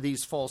ground to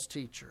these false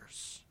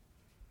teachers.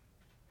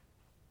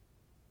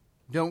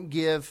 Don't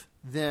give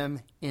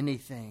them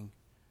anything.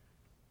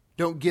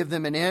 Don't give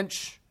them an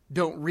inch.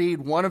 Don't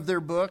read one of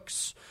their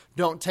books.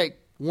 Don't take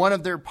one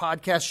of their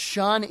podcasts.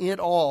 Shun it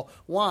all.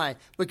 Why?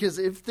 Because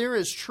if there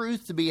is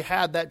truth to be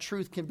had, that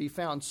truth can be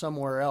found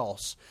somewhere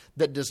else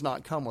that does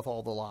not come with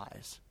all the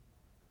lies.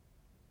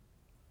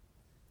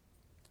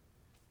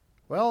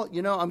 Well,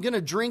 I'm going to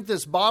drink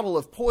this bottle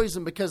of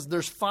poison because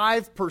there's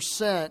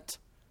 5%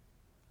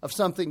 of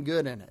something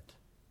good in it.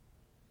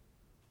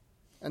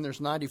 And there's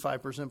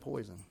 95%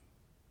 poison.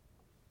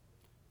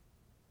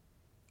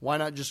 Why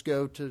not just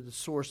go to the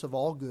source of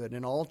all good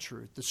and all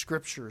truth, the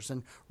Scriptures,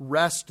 and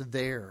rest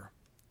there?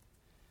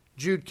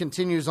 Jude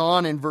continues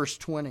on in verse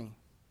 20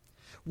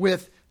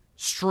 with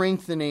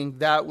strengthening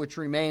that which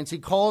remains. He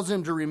calls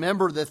him to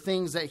remember the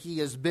things that he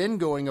has been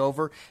going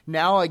over.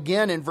 Now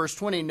again in verse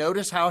 20,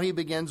 notice how he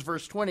begins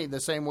verse 20, the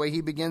same way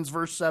he begins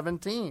verse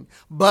 17.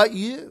 But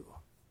you.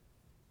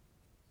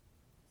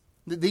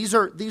 These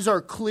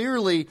are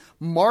clearly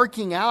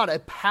marking out a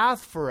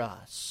path for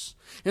us.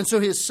 And so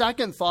his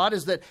second thought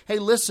is that, hey,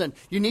 listen,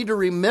 you need to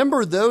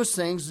remember those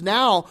things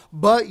now,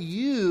 but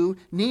you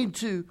need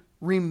to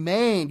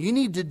remain. You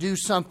need to do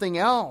something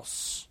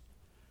else.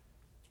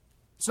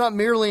 It's not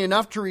merely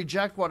enough to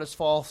reject what is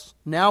false.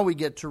 Now we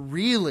get to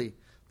really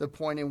the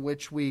point in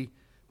which we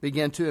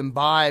begin to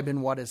imbibe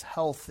in what is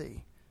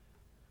healthy.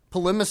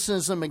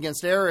 Polemicism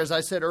against error, as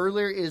I said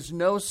earlier, is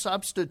no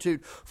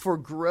substitute for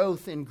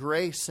growth in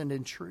grace and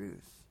in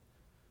truth.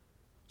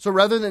 So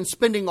rather than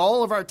spending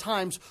all of our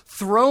times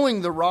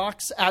throwing the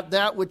rocks at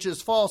that which is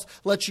false,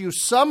 let's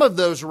use some of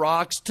those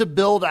rocks to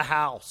build a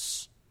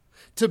house,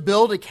 to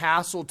build a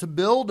castle, to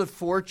build a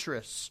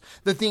fortress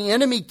that the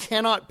enemy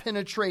cannot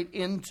penetrate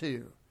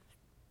into.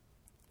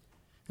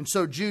 And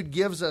so Jude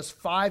gives us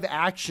 5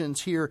 actions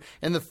here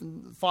in the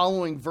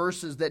following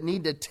verses that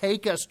need to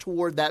take us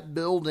toward that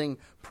building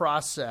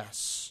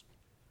process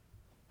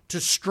to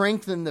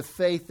strengthen the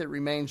faith that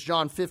remains.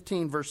 John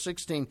 15, verse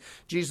 16,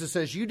 Jesus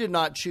says, "You did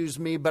not choose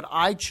me, but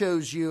I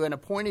chose you and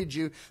appointed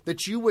you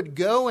that you would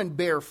go and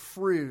bear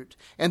fruit,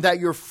 and that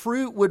your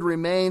fruit would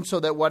remain, so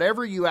that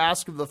whatever you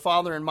ask of the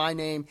Father in my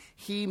name,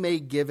 he may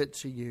give it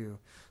to you."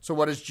 So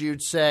what does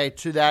Jude say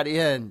to that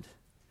end?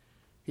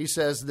 He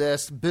says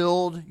this,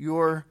 build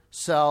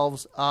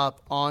yourselves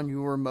up on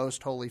your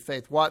most holy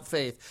faith. What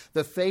faith?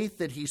 The faith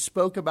that he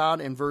spoke about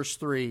in verse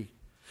 3.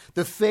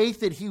 The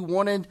faith that he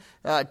wanted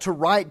to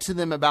write to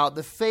them about.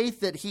 The faith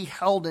that he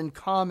held in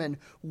common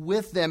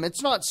with them.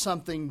 It's not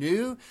something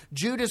new.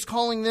 Jude is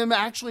calling them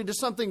actually to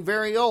something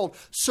very old.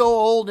 So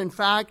old, in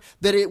fact,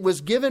 that it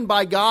was given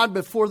by God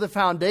before the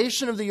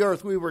foundation of the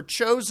earth. We were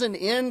chosen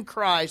in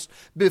Christ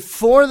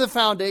before the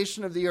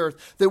foundation of the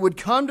earth that would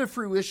come to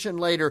fruition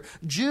later.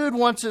 Jude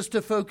wants us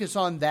to focus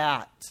on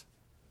that.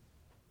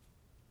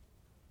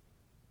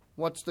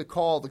 What's the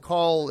call? The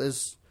call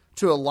is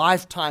to a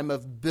lifetime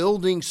of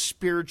building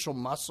spiritual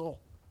muscle.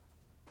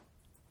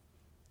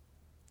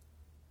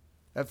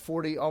 At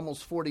 40,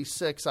 almost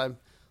 46, I'm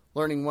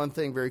learning one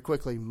thing very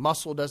quickly.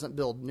 Muscle doesn't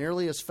build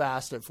nearly as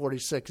fast at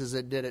 46 as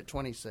it did at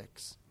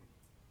 26.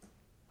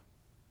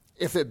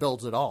 If it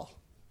builds at all.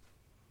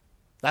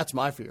 That's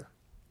my fear.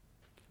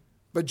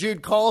 But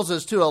Jude calls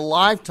us to a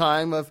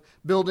lifetime of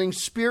building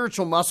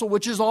spiritual muscle,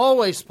 which is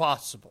always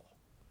possible.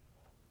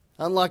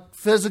 Unlike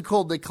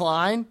physical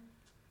decline,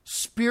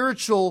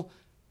 spiritual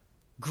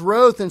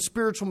growth and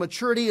spiritual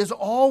maturity is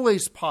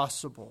always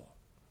possible.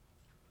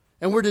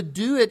 And we're to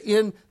do it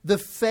in the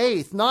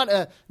faith, not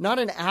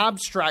an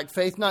abstract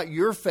faith, not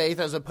your faith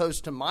as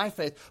opposed to my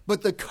faith,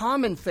 but the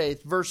common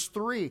faith, verse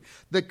 3,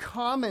 the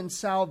common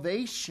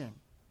salvation.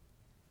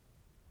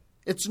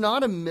 It's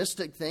not a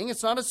mystic thing.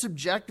 It's not a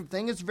subjective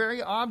thing. It's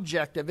very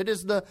objective. It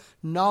is the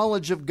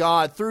knowledge of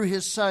God through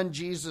His Son,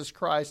 Jesus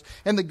Christ,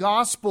 and the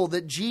gospel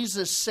that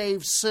Jesus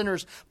saves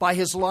sinners by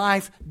His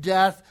life,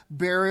 death,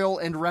 burial,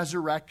 and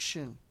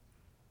resurrection.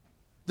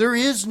 There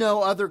is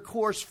no other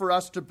course for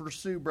us to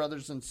pursue,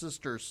 brothers and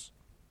sisters.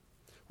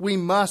 We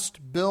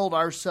must build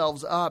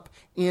ourselves up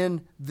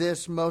in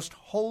this most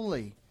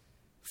holy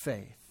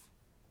faith.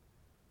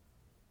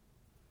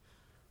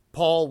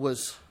 Paul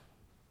was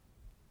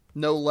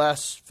no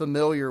less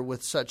familiar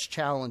with such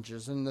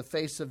challenges. In the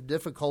face of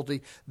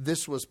difficulty,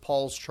 this was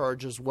Paul's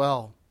charge as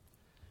well.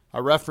 I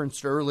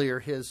referenced earlier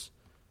his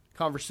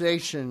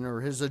conversation or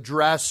his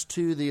address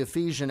to the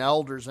Ephesian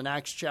elders in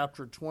Acts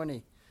chapter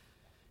 20.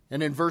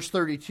 And in verse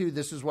 32,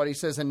 this is what he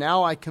says, "And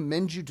now I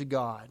commend you to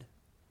God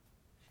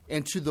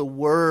and to the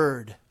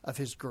word of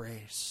His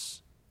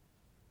grace."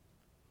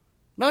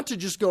 Not to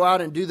just go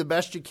out and do the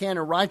best you can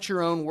and write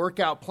your own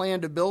workout plan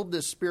to build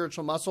this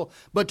spiritual muscle,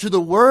 but to the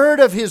word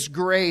of His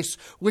grace,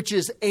 which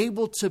is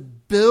able to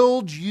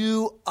build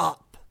you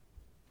up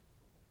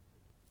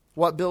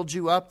What builds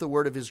you up? The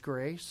word of His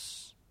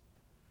grace.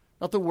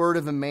 Not the word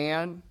of a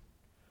man.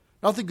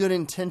 Not the good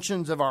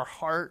intentions of our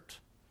heart.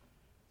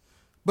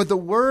 But the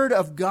word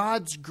of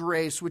God's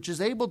grace, which is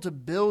able to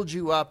build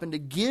you up and to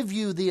give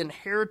you the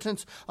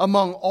inheritance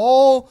among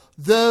all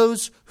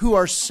those who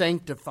are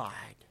sanctified.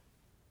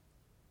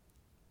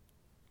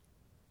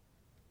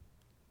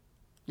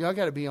 You know, I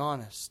got to be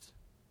honest.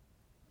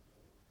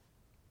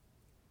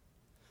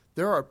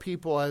 There are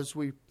people, as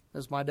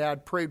my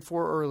dad prayed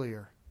for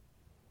earlier,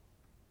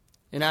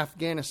 in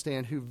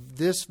Afghanistan, who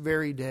this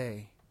very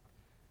day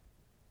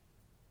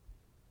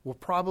will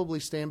probably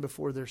stand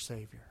before their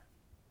Savior.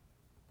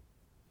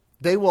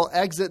 They will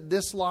exit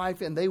this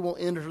life and they will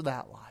enter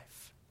that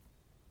life.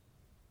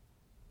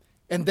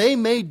 And they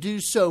may do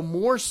so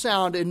more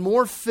sound and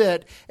more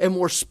fit and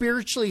more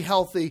spiritually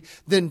healthy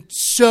than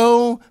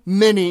so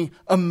many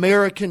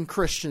American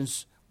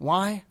Christians.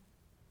 Why?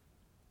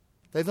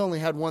 They've only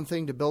had one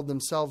thing to build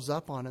themselves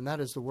up on, and that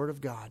is the Word of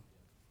God.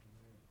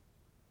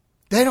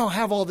 They don't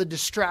have all the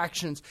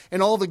distractions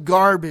and all the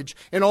garbage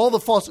and all the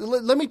false...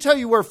 Let me tell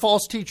you where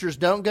false teachers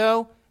don't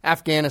go.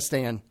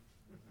 Afghanistan.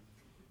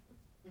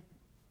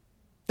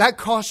 That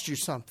costs you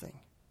something.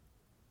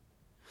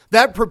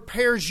 That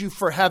prepares you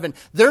for heaven.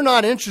 They're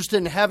not interested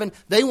in heaven.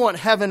 They want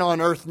heaven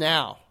on earth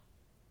now.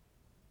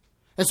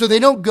 And so they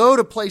don't go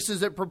to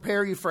places that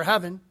prepare you for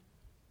heaven.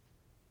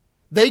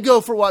 They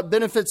go for what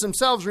benefits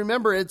themselves.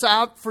 Remember, it's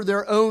out for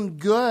their own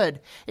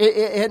good.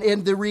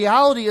 And the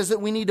reality is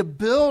that we need to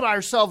build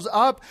ourselves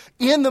up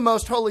in the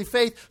most holy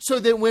faith so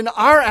that when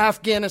our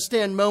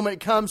Afghanistan moment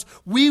comes,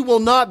 we will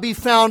not be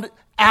found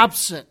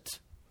absent,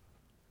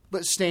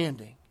 but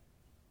standing,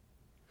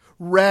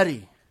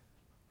 ready,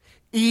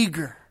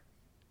 eager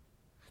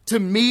to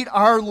meet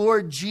our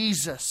Lord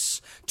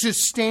Jesus, to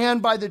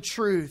stand by the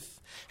truth.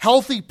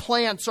 Healthy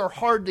plants are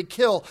hard to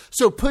kill,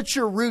 so put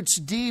your roots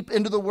deep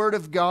into the Word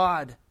of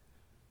God.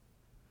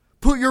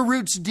 Put your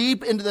roots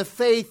deep into the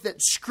faith that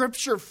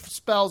Scripture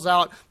spells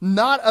out,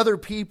 not other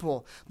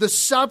people. The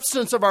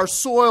substance of our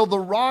soil, the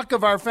rock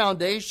of our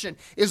foundation,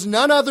 is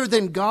none other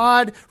than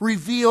God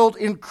revealed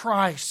in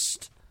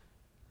Christ.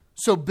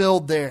 So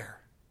build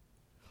there.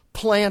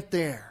 Plant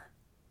there.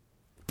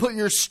 Put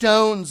your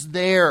stones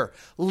there.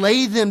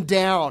 Lay them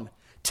down.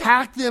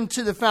 Tack them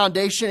to the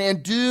foundation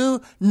and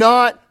do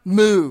not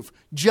move.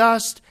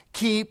 Just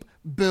keep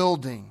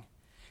building.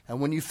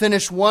 And when you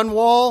finish one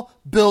wall,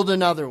 build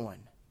another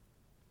one.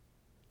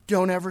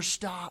 Don't ever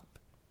stop.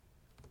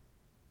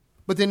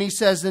 But then he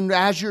says, and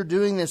as you're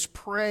doing this,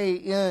 pray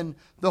in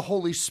the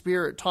Holy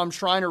Spirit. Tom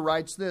Schreiner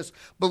writes this: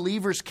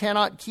 believers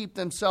cannot keep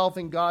themselves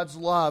in God's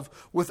love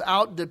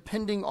without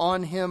depending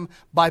on Him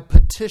by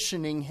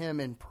petitioning Him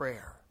in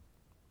prayer.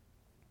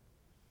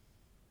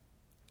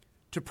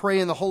 To pray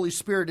in the Holy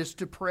Spirit is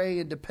to pray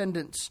in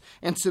dependence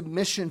and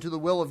submission to the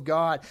will of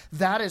God.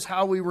 That is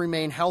how we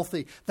remain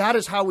healthy. That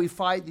is how we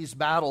fight these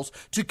battles.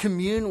 To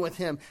commune with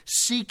Him,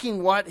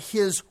 seeking what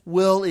His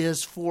will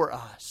is for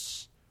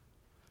us.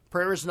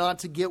 Prayer is not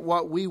to get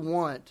what we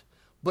want,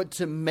 but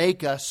to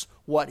make us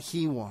what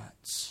He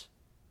wants.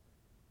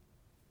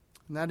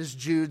 And that is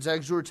Jude's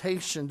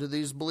exhortation to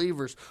these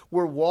believers.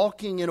 We're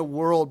walking in a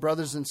world,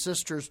 brothers and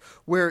sisters,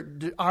 where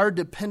our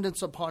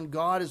dependence upon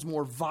God is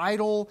more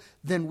vital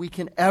than we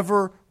can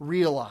ever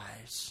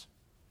realize.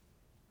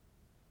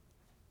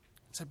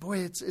 I said, boy,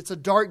 it's a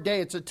dark day.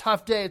 It's a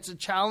tough day. It's a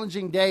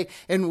challenging day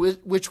in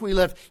which we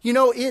live. You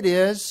know, it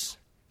is.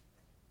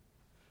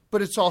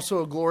 But it's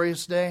also a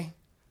glorious day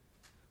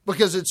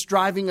because it's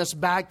driving us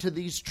back to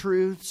these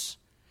truths.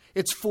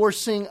 It's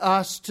forcing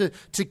us to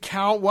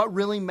count what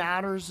really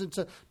matters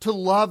and to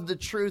love the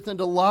truth and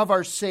to love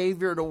our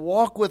Savior, to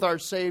walk with our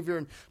Savior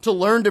and to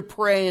learn to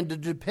pray and to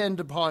depend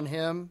upon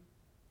Him.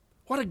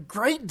 What a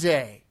great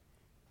day.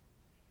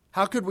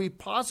 How could we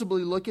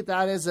possibly look at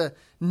that as a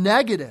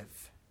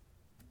negative?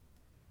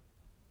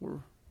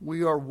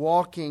 We are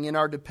walking in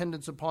our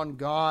dependence upon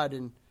God,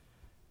 and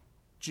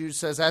Jude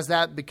says, as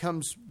that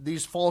becomes,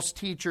 these false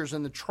teachers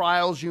and the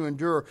trials you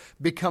endure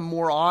become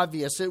more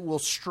obvious, it will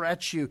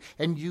stretch you,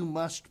 and you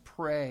must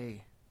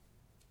pray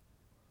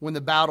when the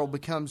battle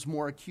becomes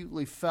more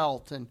acutely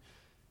felt and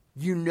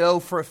you know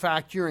for a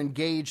fact you're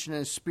engaged in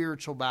a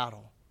spiritual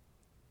battle.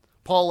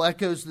 Paul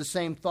echoes the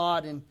same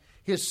thought in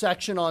his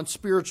section on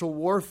spiritual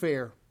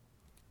warfare.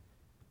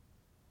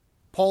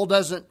 Paul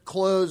doesn't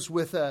close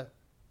with a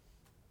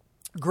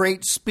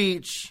great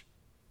speech.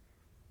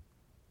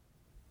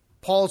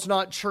 Paul's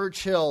not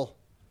Churchill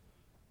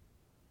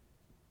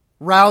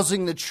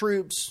rousing the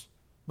troops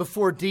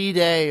before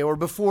D-Day or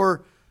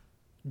before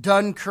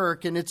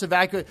Dunkirk and its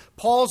evacuation.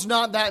 Paul's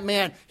not that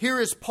man. Here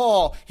is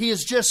Paul. He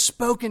has just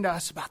spoken to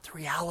us about the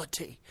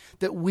reality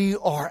that we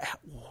are at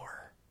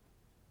war.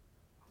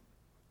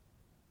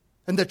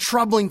 And the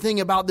troubling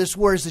thing about this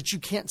war is that you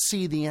can't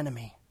see the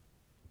enemy.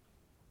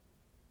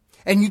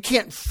 And you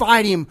can't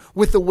fight him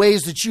with the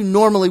ways that you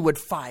normally would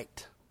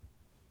fight.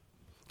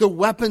 The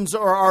weapons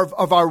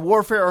of our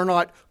warfare are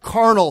not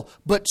carnal,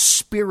 but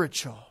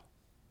spiritual.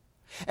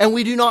 And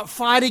we do not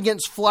fight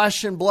against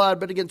flesh and blood,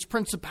 but against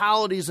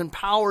principalities and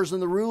powers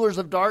and the rulers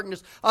of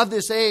darkness of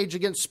this age,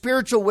 against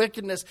spiritual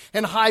wickedness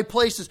in high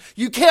places.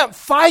 You can't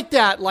fight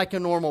that like a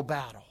normal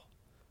battle.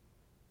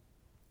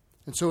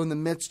 And so in the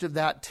midst of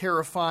that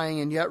terrifying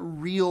and yet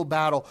real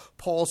battle,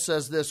 Paul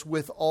says this,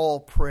 with all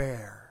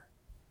prayer.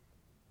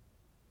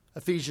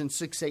 Ephesians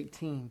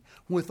 6:18,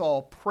 with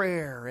all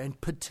prayer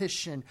and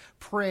petition,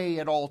 pray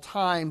at all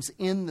times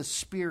in the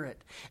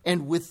Spirit.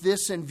 And with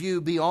this in view,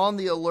 be on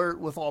the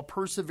alert with all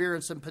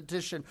perseverance and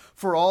petition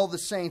for all the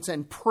saints,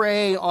 and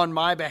pray on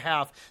my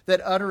behalf, that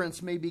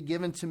utterance may be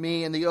given to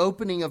me in the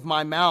opening of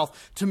my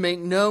mouth, to make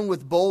known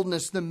with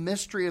boldness the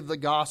mystery of the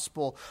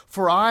gospel,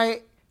 for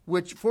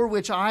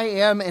which I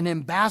am an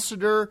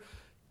ambassador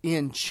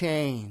in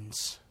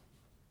chains.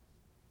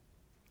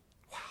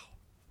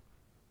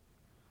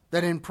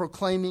 That in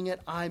proclaiming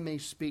it, I may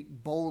speak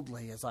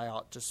boldly as I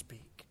ought to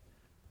speak.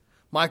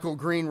 Michael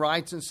Green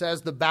writes and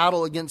says, the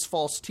battle against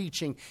false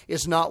teaching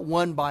is not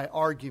won by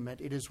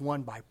argument, it is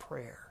won by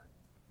prayer.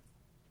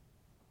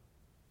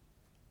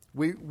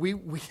 Have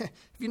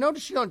you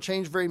noticed you don't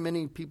change very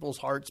many people's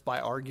hearts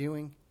by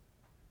arguing?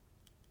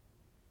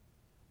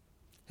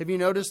 Have you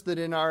noticed that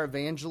in our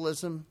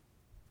evangelism,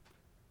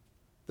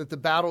 that the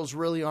battles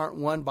really aren't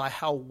won by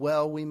how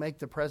well we make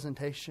the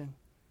presentation?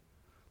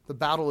 The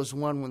battle is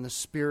won when the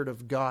Spirit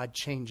of God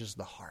changes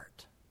the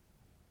heart.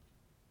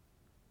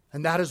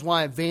 And that is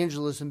why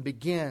evangelism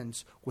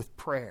begins with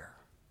prayer.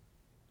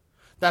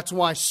 That's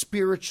why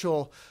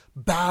spiritual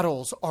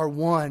battles are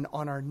won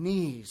on our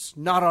knees,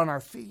 not on our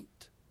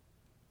feet.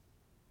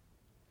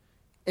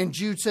 And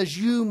Jude says,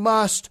 you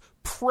must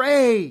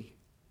pray.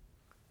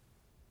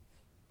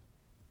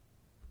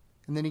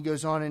 And then he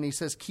goes on and he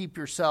says, keep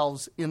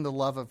yourselves in the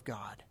love of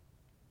God.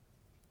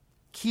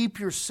 Keep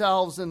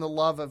yourselves in the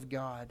love of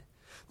God.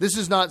 This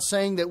is not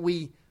saying that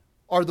we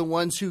are the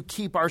ones who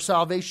keep our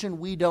salvation.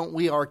 We don't.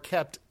 We are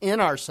kept in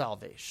our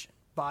salvation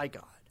by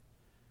God.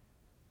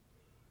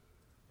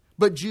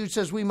 But Jude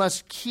says we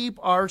must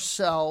keep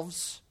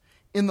ourselves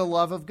in the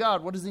love of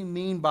God. What does he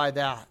mean by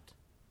that?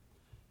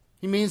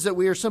 He means that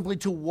we are simply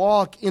to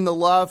walk in the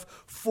love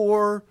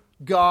for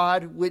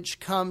God, which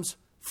comes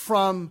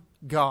from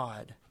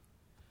God.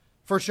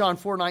 1 John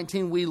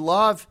 4:19, we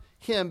love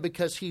Him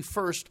because He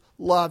first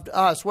loved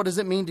us. What does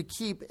it mean to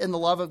keep in the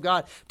love of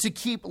God? To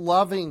keep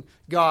loving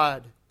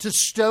God. To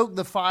stoke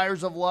the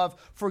fires of love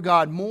for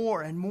God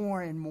more and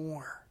more and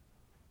more.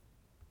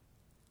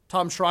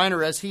 Tom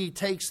Schreiner, as he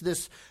takes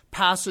this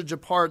passage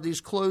apart,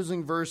 these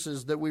closing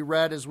verses that we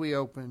read as we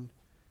opened,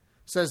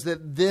 says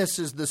that this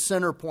is the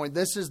center point.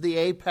 This is the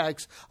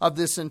apex of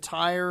this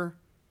entire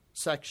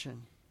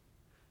section.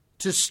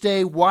 To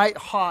stay white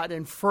hot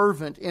and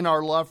fervent in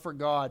our love for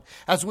God.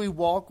 As we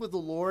walk with the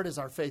Lord, as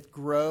our faith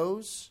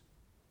grows,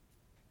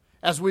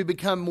 as we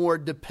become more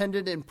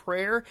dependent in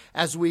prayer,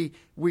 as we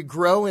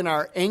grow in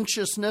our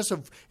anxiousness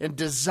and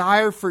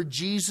desire for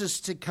Jesus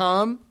to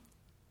come.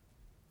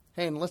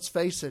 Hey, and let's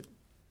face it,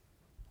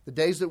 the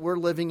days that we're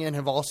living in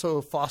have also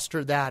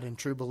fostered that in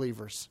true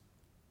believers.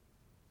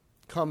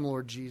 Come,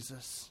 Lord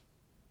Jesus.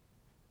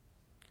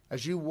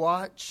 As you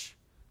watch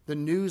the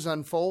news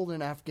unfold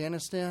in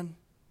Afghanistan,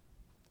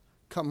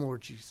 come,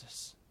 Lord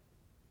Jesus.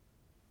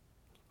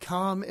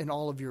 Come in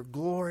all of your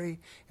glory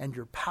and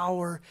your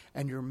power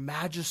and your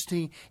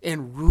majesty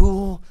and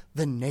rule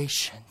the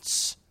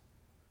nations.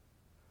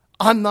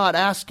 I'm not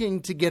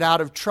asking to get out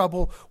of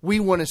trouble.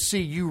 We want to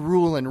see you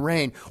rule and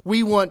reign.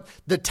 We want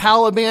the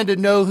Taliban to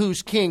know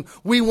who's king.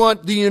 We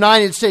want the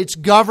United States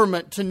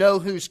government to know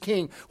who's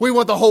king. We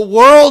want the whole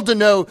world to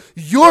know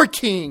you're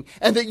king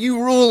and that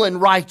you rule in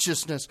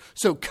righteousness.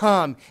 So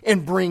come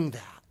and bring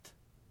that.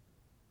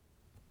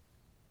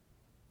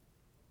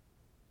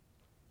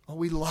 Oh,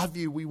 we love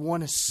you. We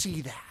want to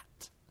see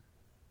that.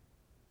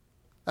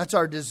 That's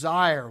our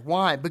desire.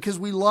 Why? Because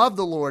we love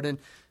the Lord, and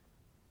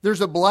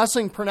there's a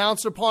blessing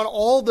pronounced upon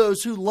all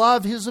those who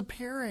love His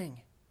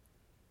appearing.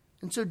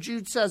 And so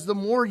Jude says, the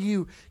more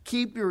you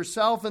keep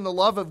yourself in the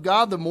love of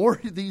God, the more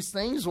these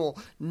things will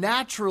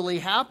naturally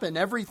happen.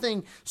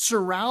 Everything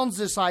surrounds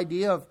this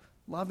idea of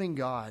loving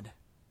God.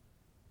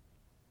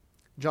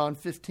 John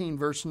 15,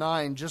 verse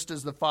 9, just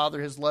as the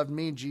Father has loved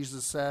me,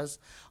 Jesus says,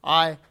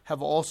 I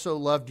have also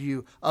loved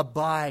you.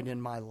 Abide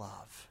in my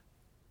love.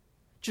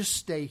 Just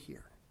stay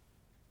here.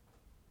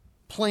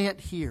 Plant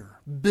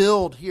here.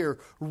 Build here.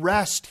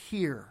 Rest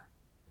here.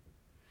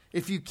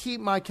 If you keep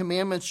my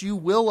commandments, you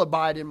will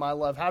abide in my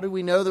love. How do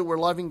we know that we're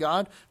loving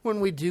God?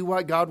 When we do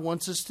what God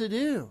wants us to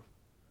do.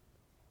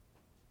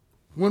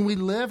 When we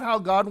live how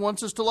God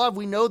wants us to love,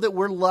 we know that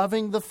we're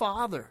loving the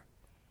Father.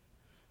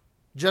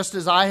 Just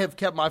as I have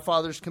kept my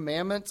Father's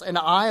commandments, and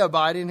I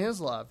abide in His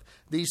love.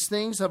 These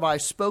things have I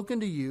spoken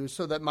to you,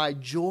 so that my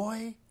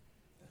joy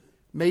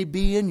may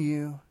be in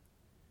you,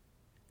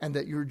 and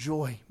that your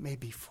joy may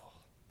be full.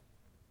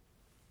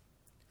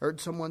 I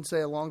heard someone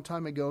say a long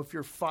time ago, if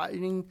you're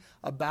fighting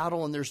a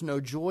battle and there's no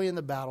joy in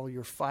the battle,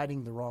 you're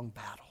fighting the wrong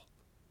battle.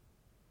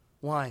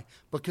 Why?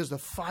 Because the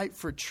fight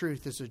for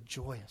truth is a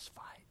joyous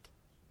fight.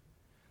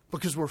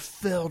 Because we're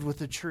filled with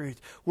the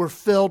truth. We're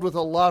filled with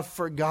a love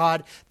for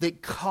God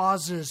that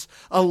causes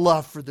a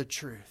love for the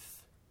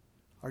truth.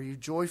 Are you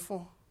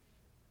joyful?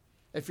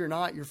 If you're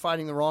not, you're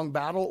fighting the wrong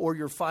battle, or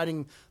you're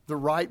fighting the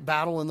right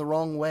battle in the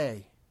wrong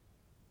way.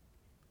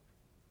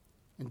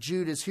 And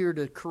Jude is here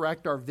to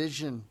correct our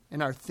vision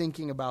and our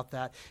thinking about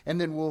that.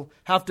 And then we'll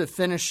have to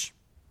finish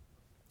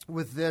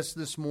with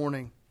this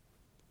morning.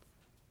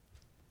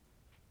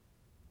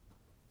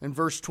 In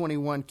verse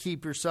 21,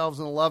 keep yourselves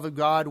in the love of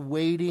God,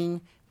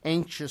 waiting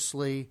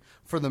anxiously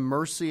for the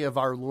mercy of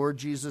our Lord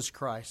Jesus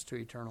Christ to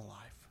eternal life.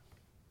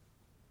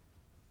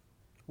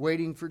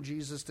 Waiting for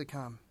Jesus to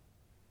come.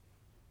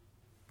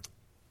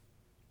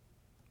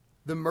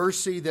 The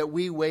mercy that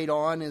we wait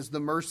on is the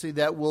mercy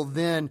that will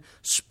then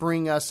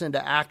spring us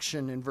into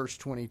action in verse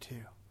 22.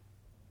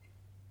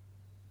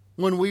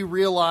 When we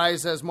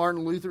realize, as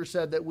Martin Luther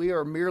said, that we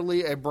are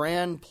merely a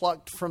brand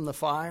plucked from the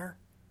fire,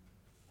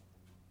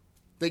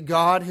 that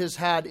God has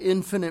had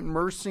infinite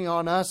mercy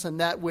on us, and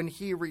that when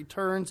He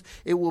returns,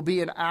 it will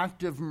be an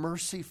act of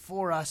mercy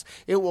for us.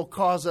 It will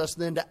cause us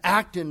then to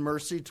act in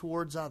mercy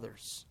towards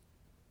others.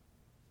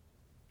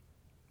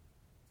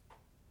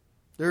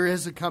 There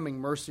is a coming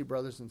mercy,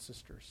 brothers and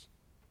sisters.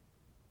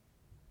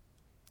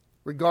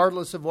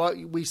 Regardless of what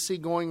we see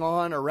going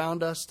on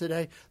around us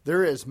today,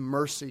 there is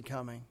mercy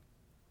coming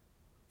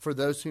for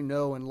those who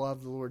know and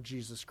love the Lord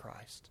Jesus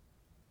Christ.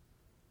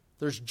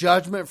 There's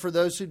judgment for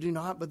those who do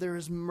not, but there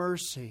is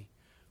mercy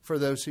for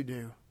those who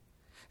do.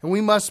 And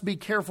we must be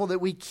careful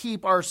that we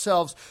keep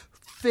ourselves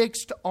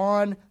fixed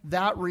on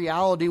that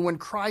reality. When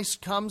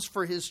Christ comes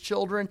for His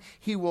children,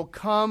 He will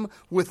come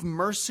with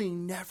mercy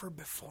never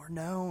before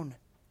known.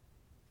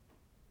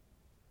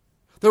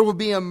 There will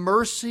be a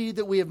mercy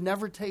that we have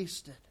never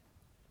tasted.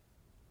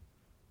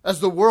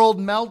 As the world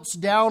melts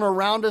down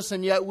around us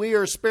and yet we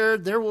are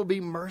spared, there will be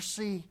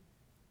mercy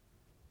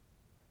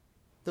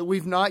that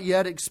we've not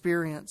yet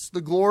experienced.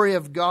 The glory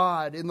of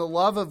God and the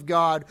love of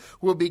God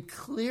will be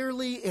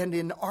clearly and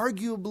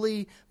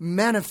inarguably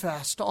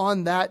manifest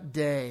on that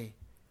day.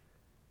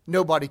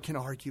 Nobody can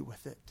argue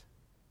with it.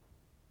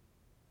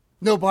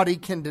 Nobody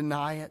can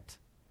deny it.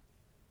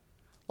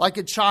 Like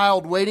a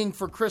child waiting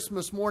for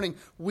Christmas morning,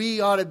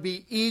 we ought to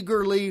be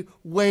eagerly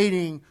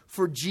waiting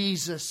for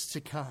Jesus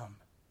to come.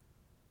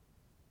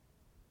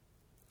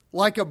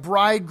 Like a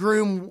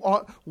bridegroom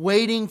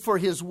waiting for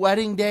his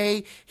wedding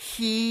day,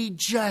 he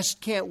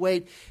just can't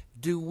wait.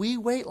 Do we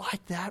wait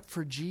like that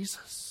for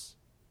Jesus?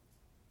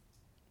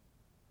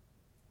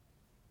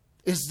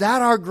 Is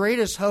that our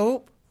greatest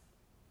hope?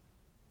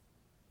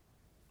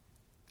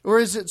 Or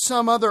is it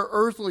some other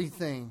earthly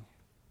thing?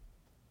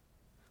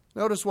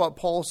 Notice what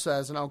Paul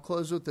says, and I'll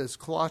close with this.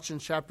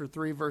 Colossians chapter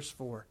 3, verse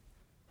 4.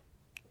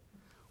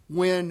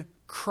 When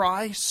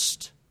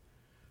Christ,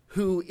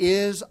 who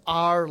is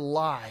our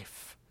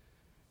life,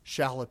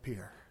 shall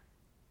appear.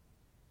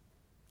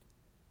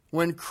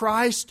 When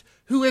Christ,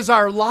 who is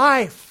our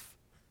life,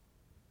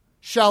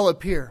 shall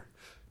appear.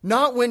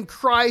 Not when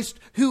Christ,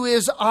 who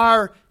is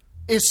our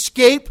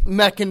escape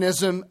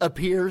mechanism,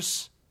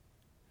 appears.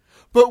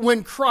 But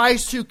when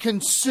Christ, who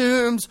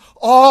consumes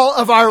all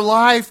of our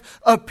life,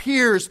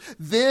 appears,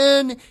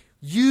 then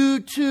you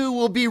too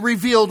will be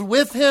revealed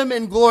with Him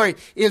in glory.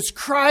 Is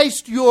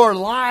Christ your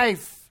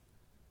life?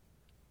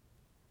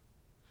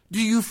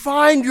 Do you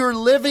find your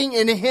living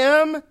in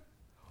Him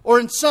or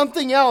in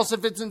something else?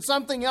 If it's in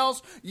something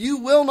else, you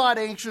will not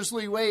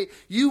anxiously wait.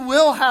 You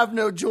will have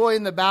no joy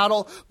in the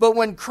battle. But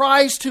when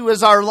Christ, who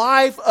is our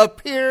life,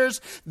 appears,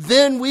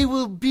 then we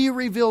will be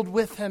revealed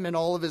with Him in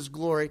all of His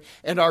glory,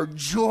 and our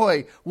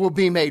joy will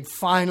be made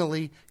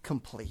finally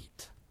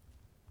complete.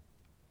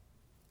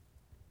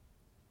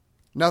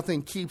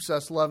 Nothing keeps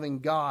us loving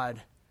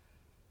God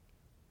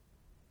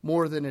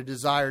more than a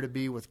desire to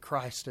be with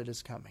Christ at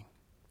His coming.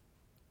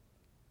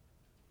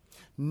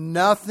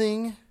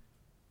 Nothing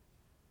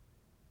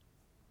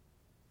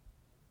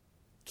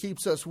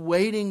keeps us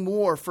waiting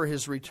more for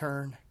His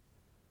return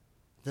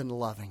than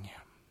loving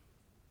Him.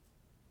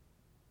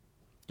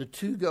 The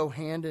two go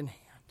hand in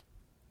hand.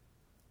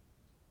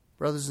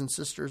 Brothers and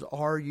sisters,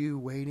 are you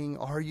waiting?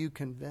 Are you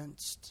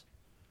convinced?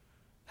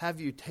 Have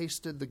you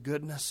tasted the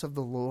goodness of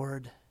the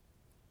Lord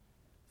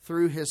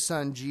through His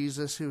Son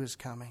Jesus, who is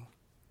coming?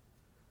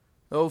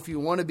 Oh, if you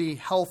want to be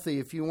healthy,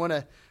 if you want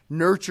to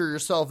nurture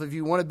yourself, if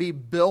you want to be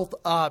built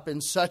up in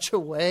such a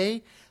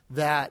way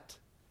that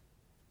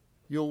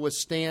you'll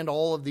withstand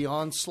all of the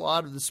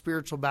onslaught of the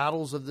spiritual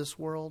battles of this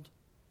world,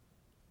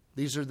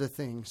 these are the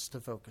things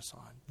to focus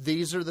on.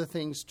 These are the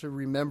things to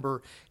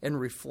remember and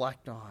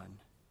reflect on.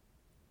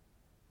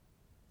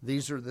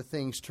 These are the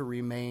things to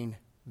remain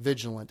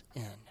vigilant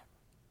in.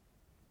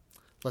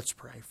 Let's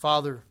pray.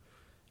 Father,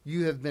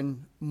 You have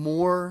been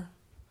more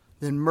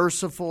than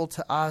merciful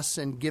to us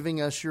in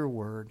giving us Your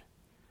word.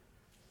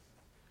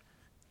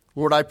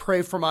 Lord, I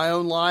pray for my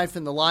own life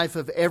and the life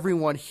of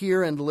everyone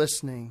here and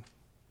listening,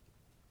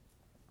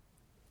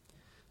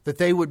 that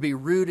they would be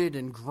rooted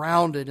and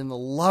grounded in the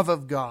love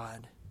of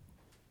God,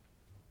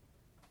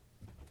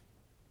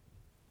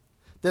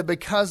 that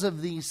because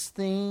of these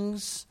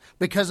things,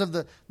 because of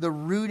the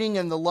rooting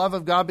and the love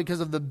of God, because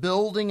of the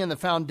building and the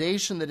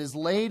foundation that is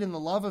laid in the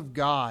love of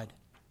God,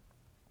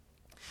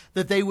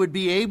 that they would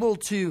be able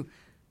to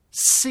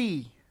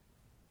see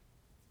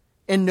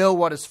and know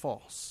what is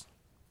false.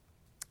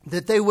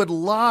 That they would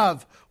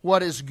love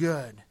what is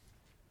good.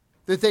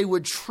 That they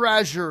would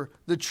treasure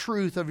the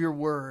truth of your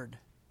word.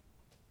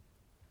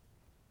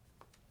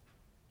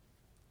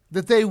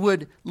 That they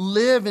would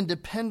live in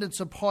dependence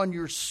upon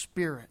your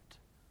Spirit.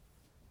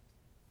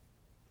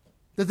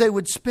 That they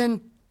would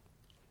spend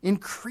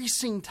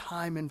increasing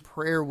time in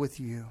prayer with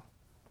you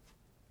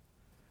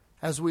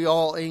as we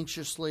all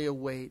anxiously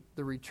await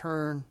the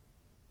return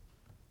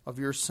of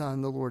your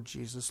Son, the Lord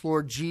Jesus.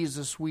 Lord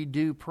Jesus, we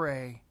do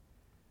pray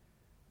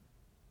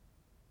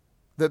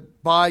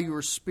that by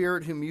your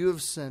Spirit whom you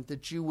have sent,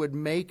 that you would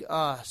make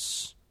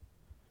us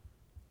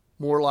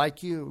more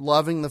like you,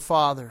 loving the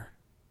Father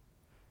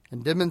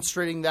and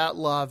demonstrating that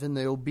love in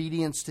the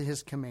obedience to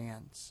his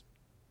commands,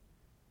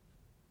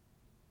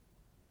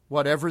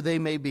 whatever they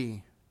may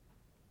be.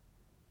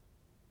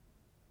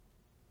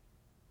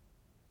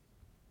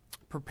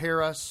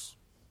 Prepare us,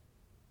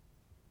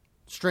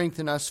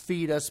 strengthen us,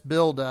 feed us,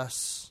 build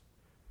us,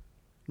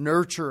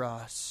 nurture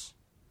us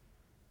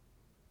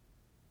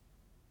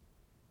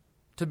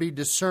to be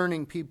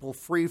discerning people,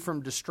 free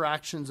from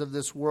distractions of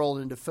this world,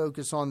 and to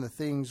focus on the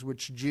things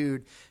which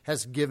Jude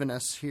has given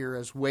us here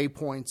as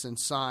waypoints and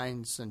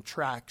signs and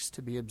tracks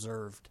to be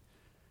observed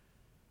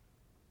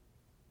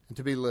and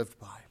to be lived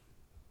by.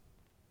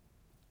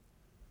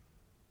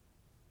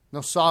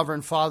 Now,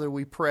 Sovereign Father,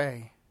 we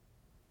pray,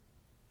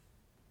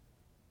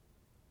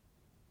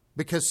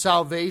 because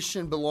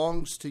salvation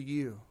belongs to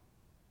you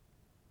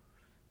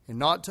and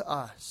not to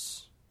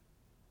us,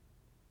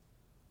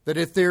 that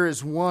if there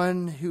is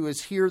one who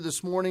is here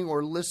this morning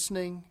or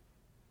listening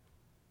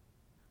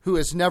who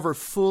has never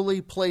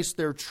fully placed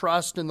their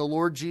trust in the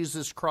Lord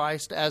Jesus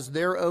Christ as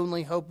their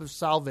only hope of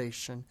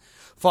salvation,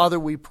 Father,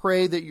 we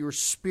pray that your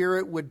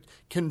Spirit would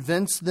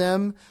convince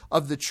them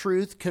of the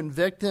truth,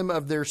 convict them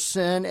of their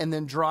sin, and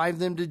then drive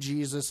them to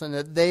Jesus, and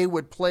that they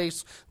would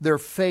place their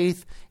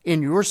faith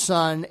in your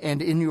Son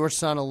and in your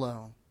Son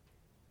alone.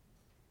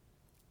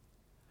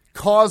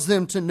 Cause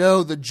them to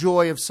know the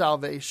joy of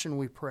salvation,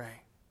 we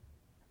pray.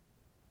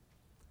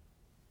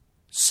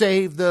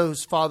 Save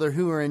those, Father,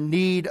 who are in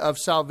need of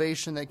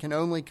salvation that can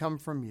only come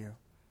from you.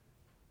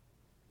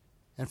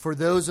 And for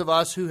those of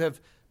us who have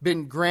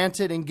been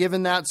granted and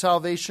given that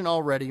salvation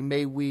already,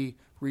 may we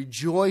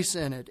rejoice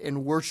in it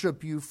and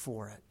worship you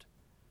for it.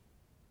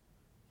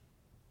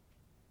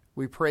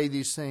 We pray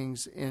these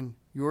things in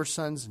your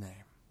Son's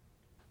name.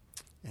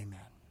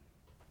 Amen.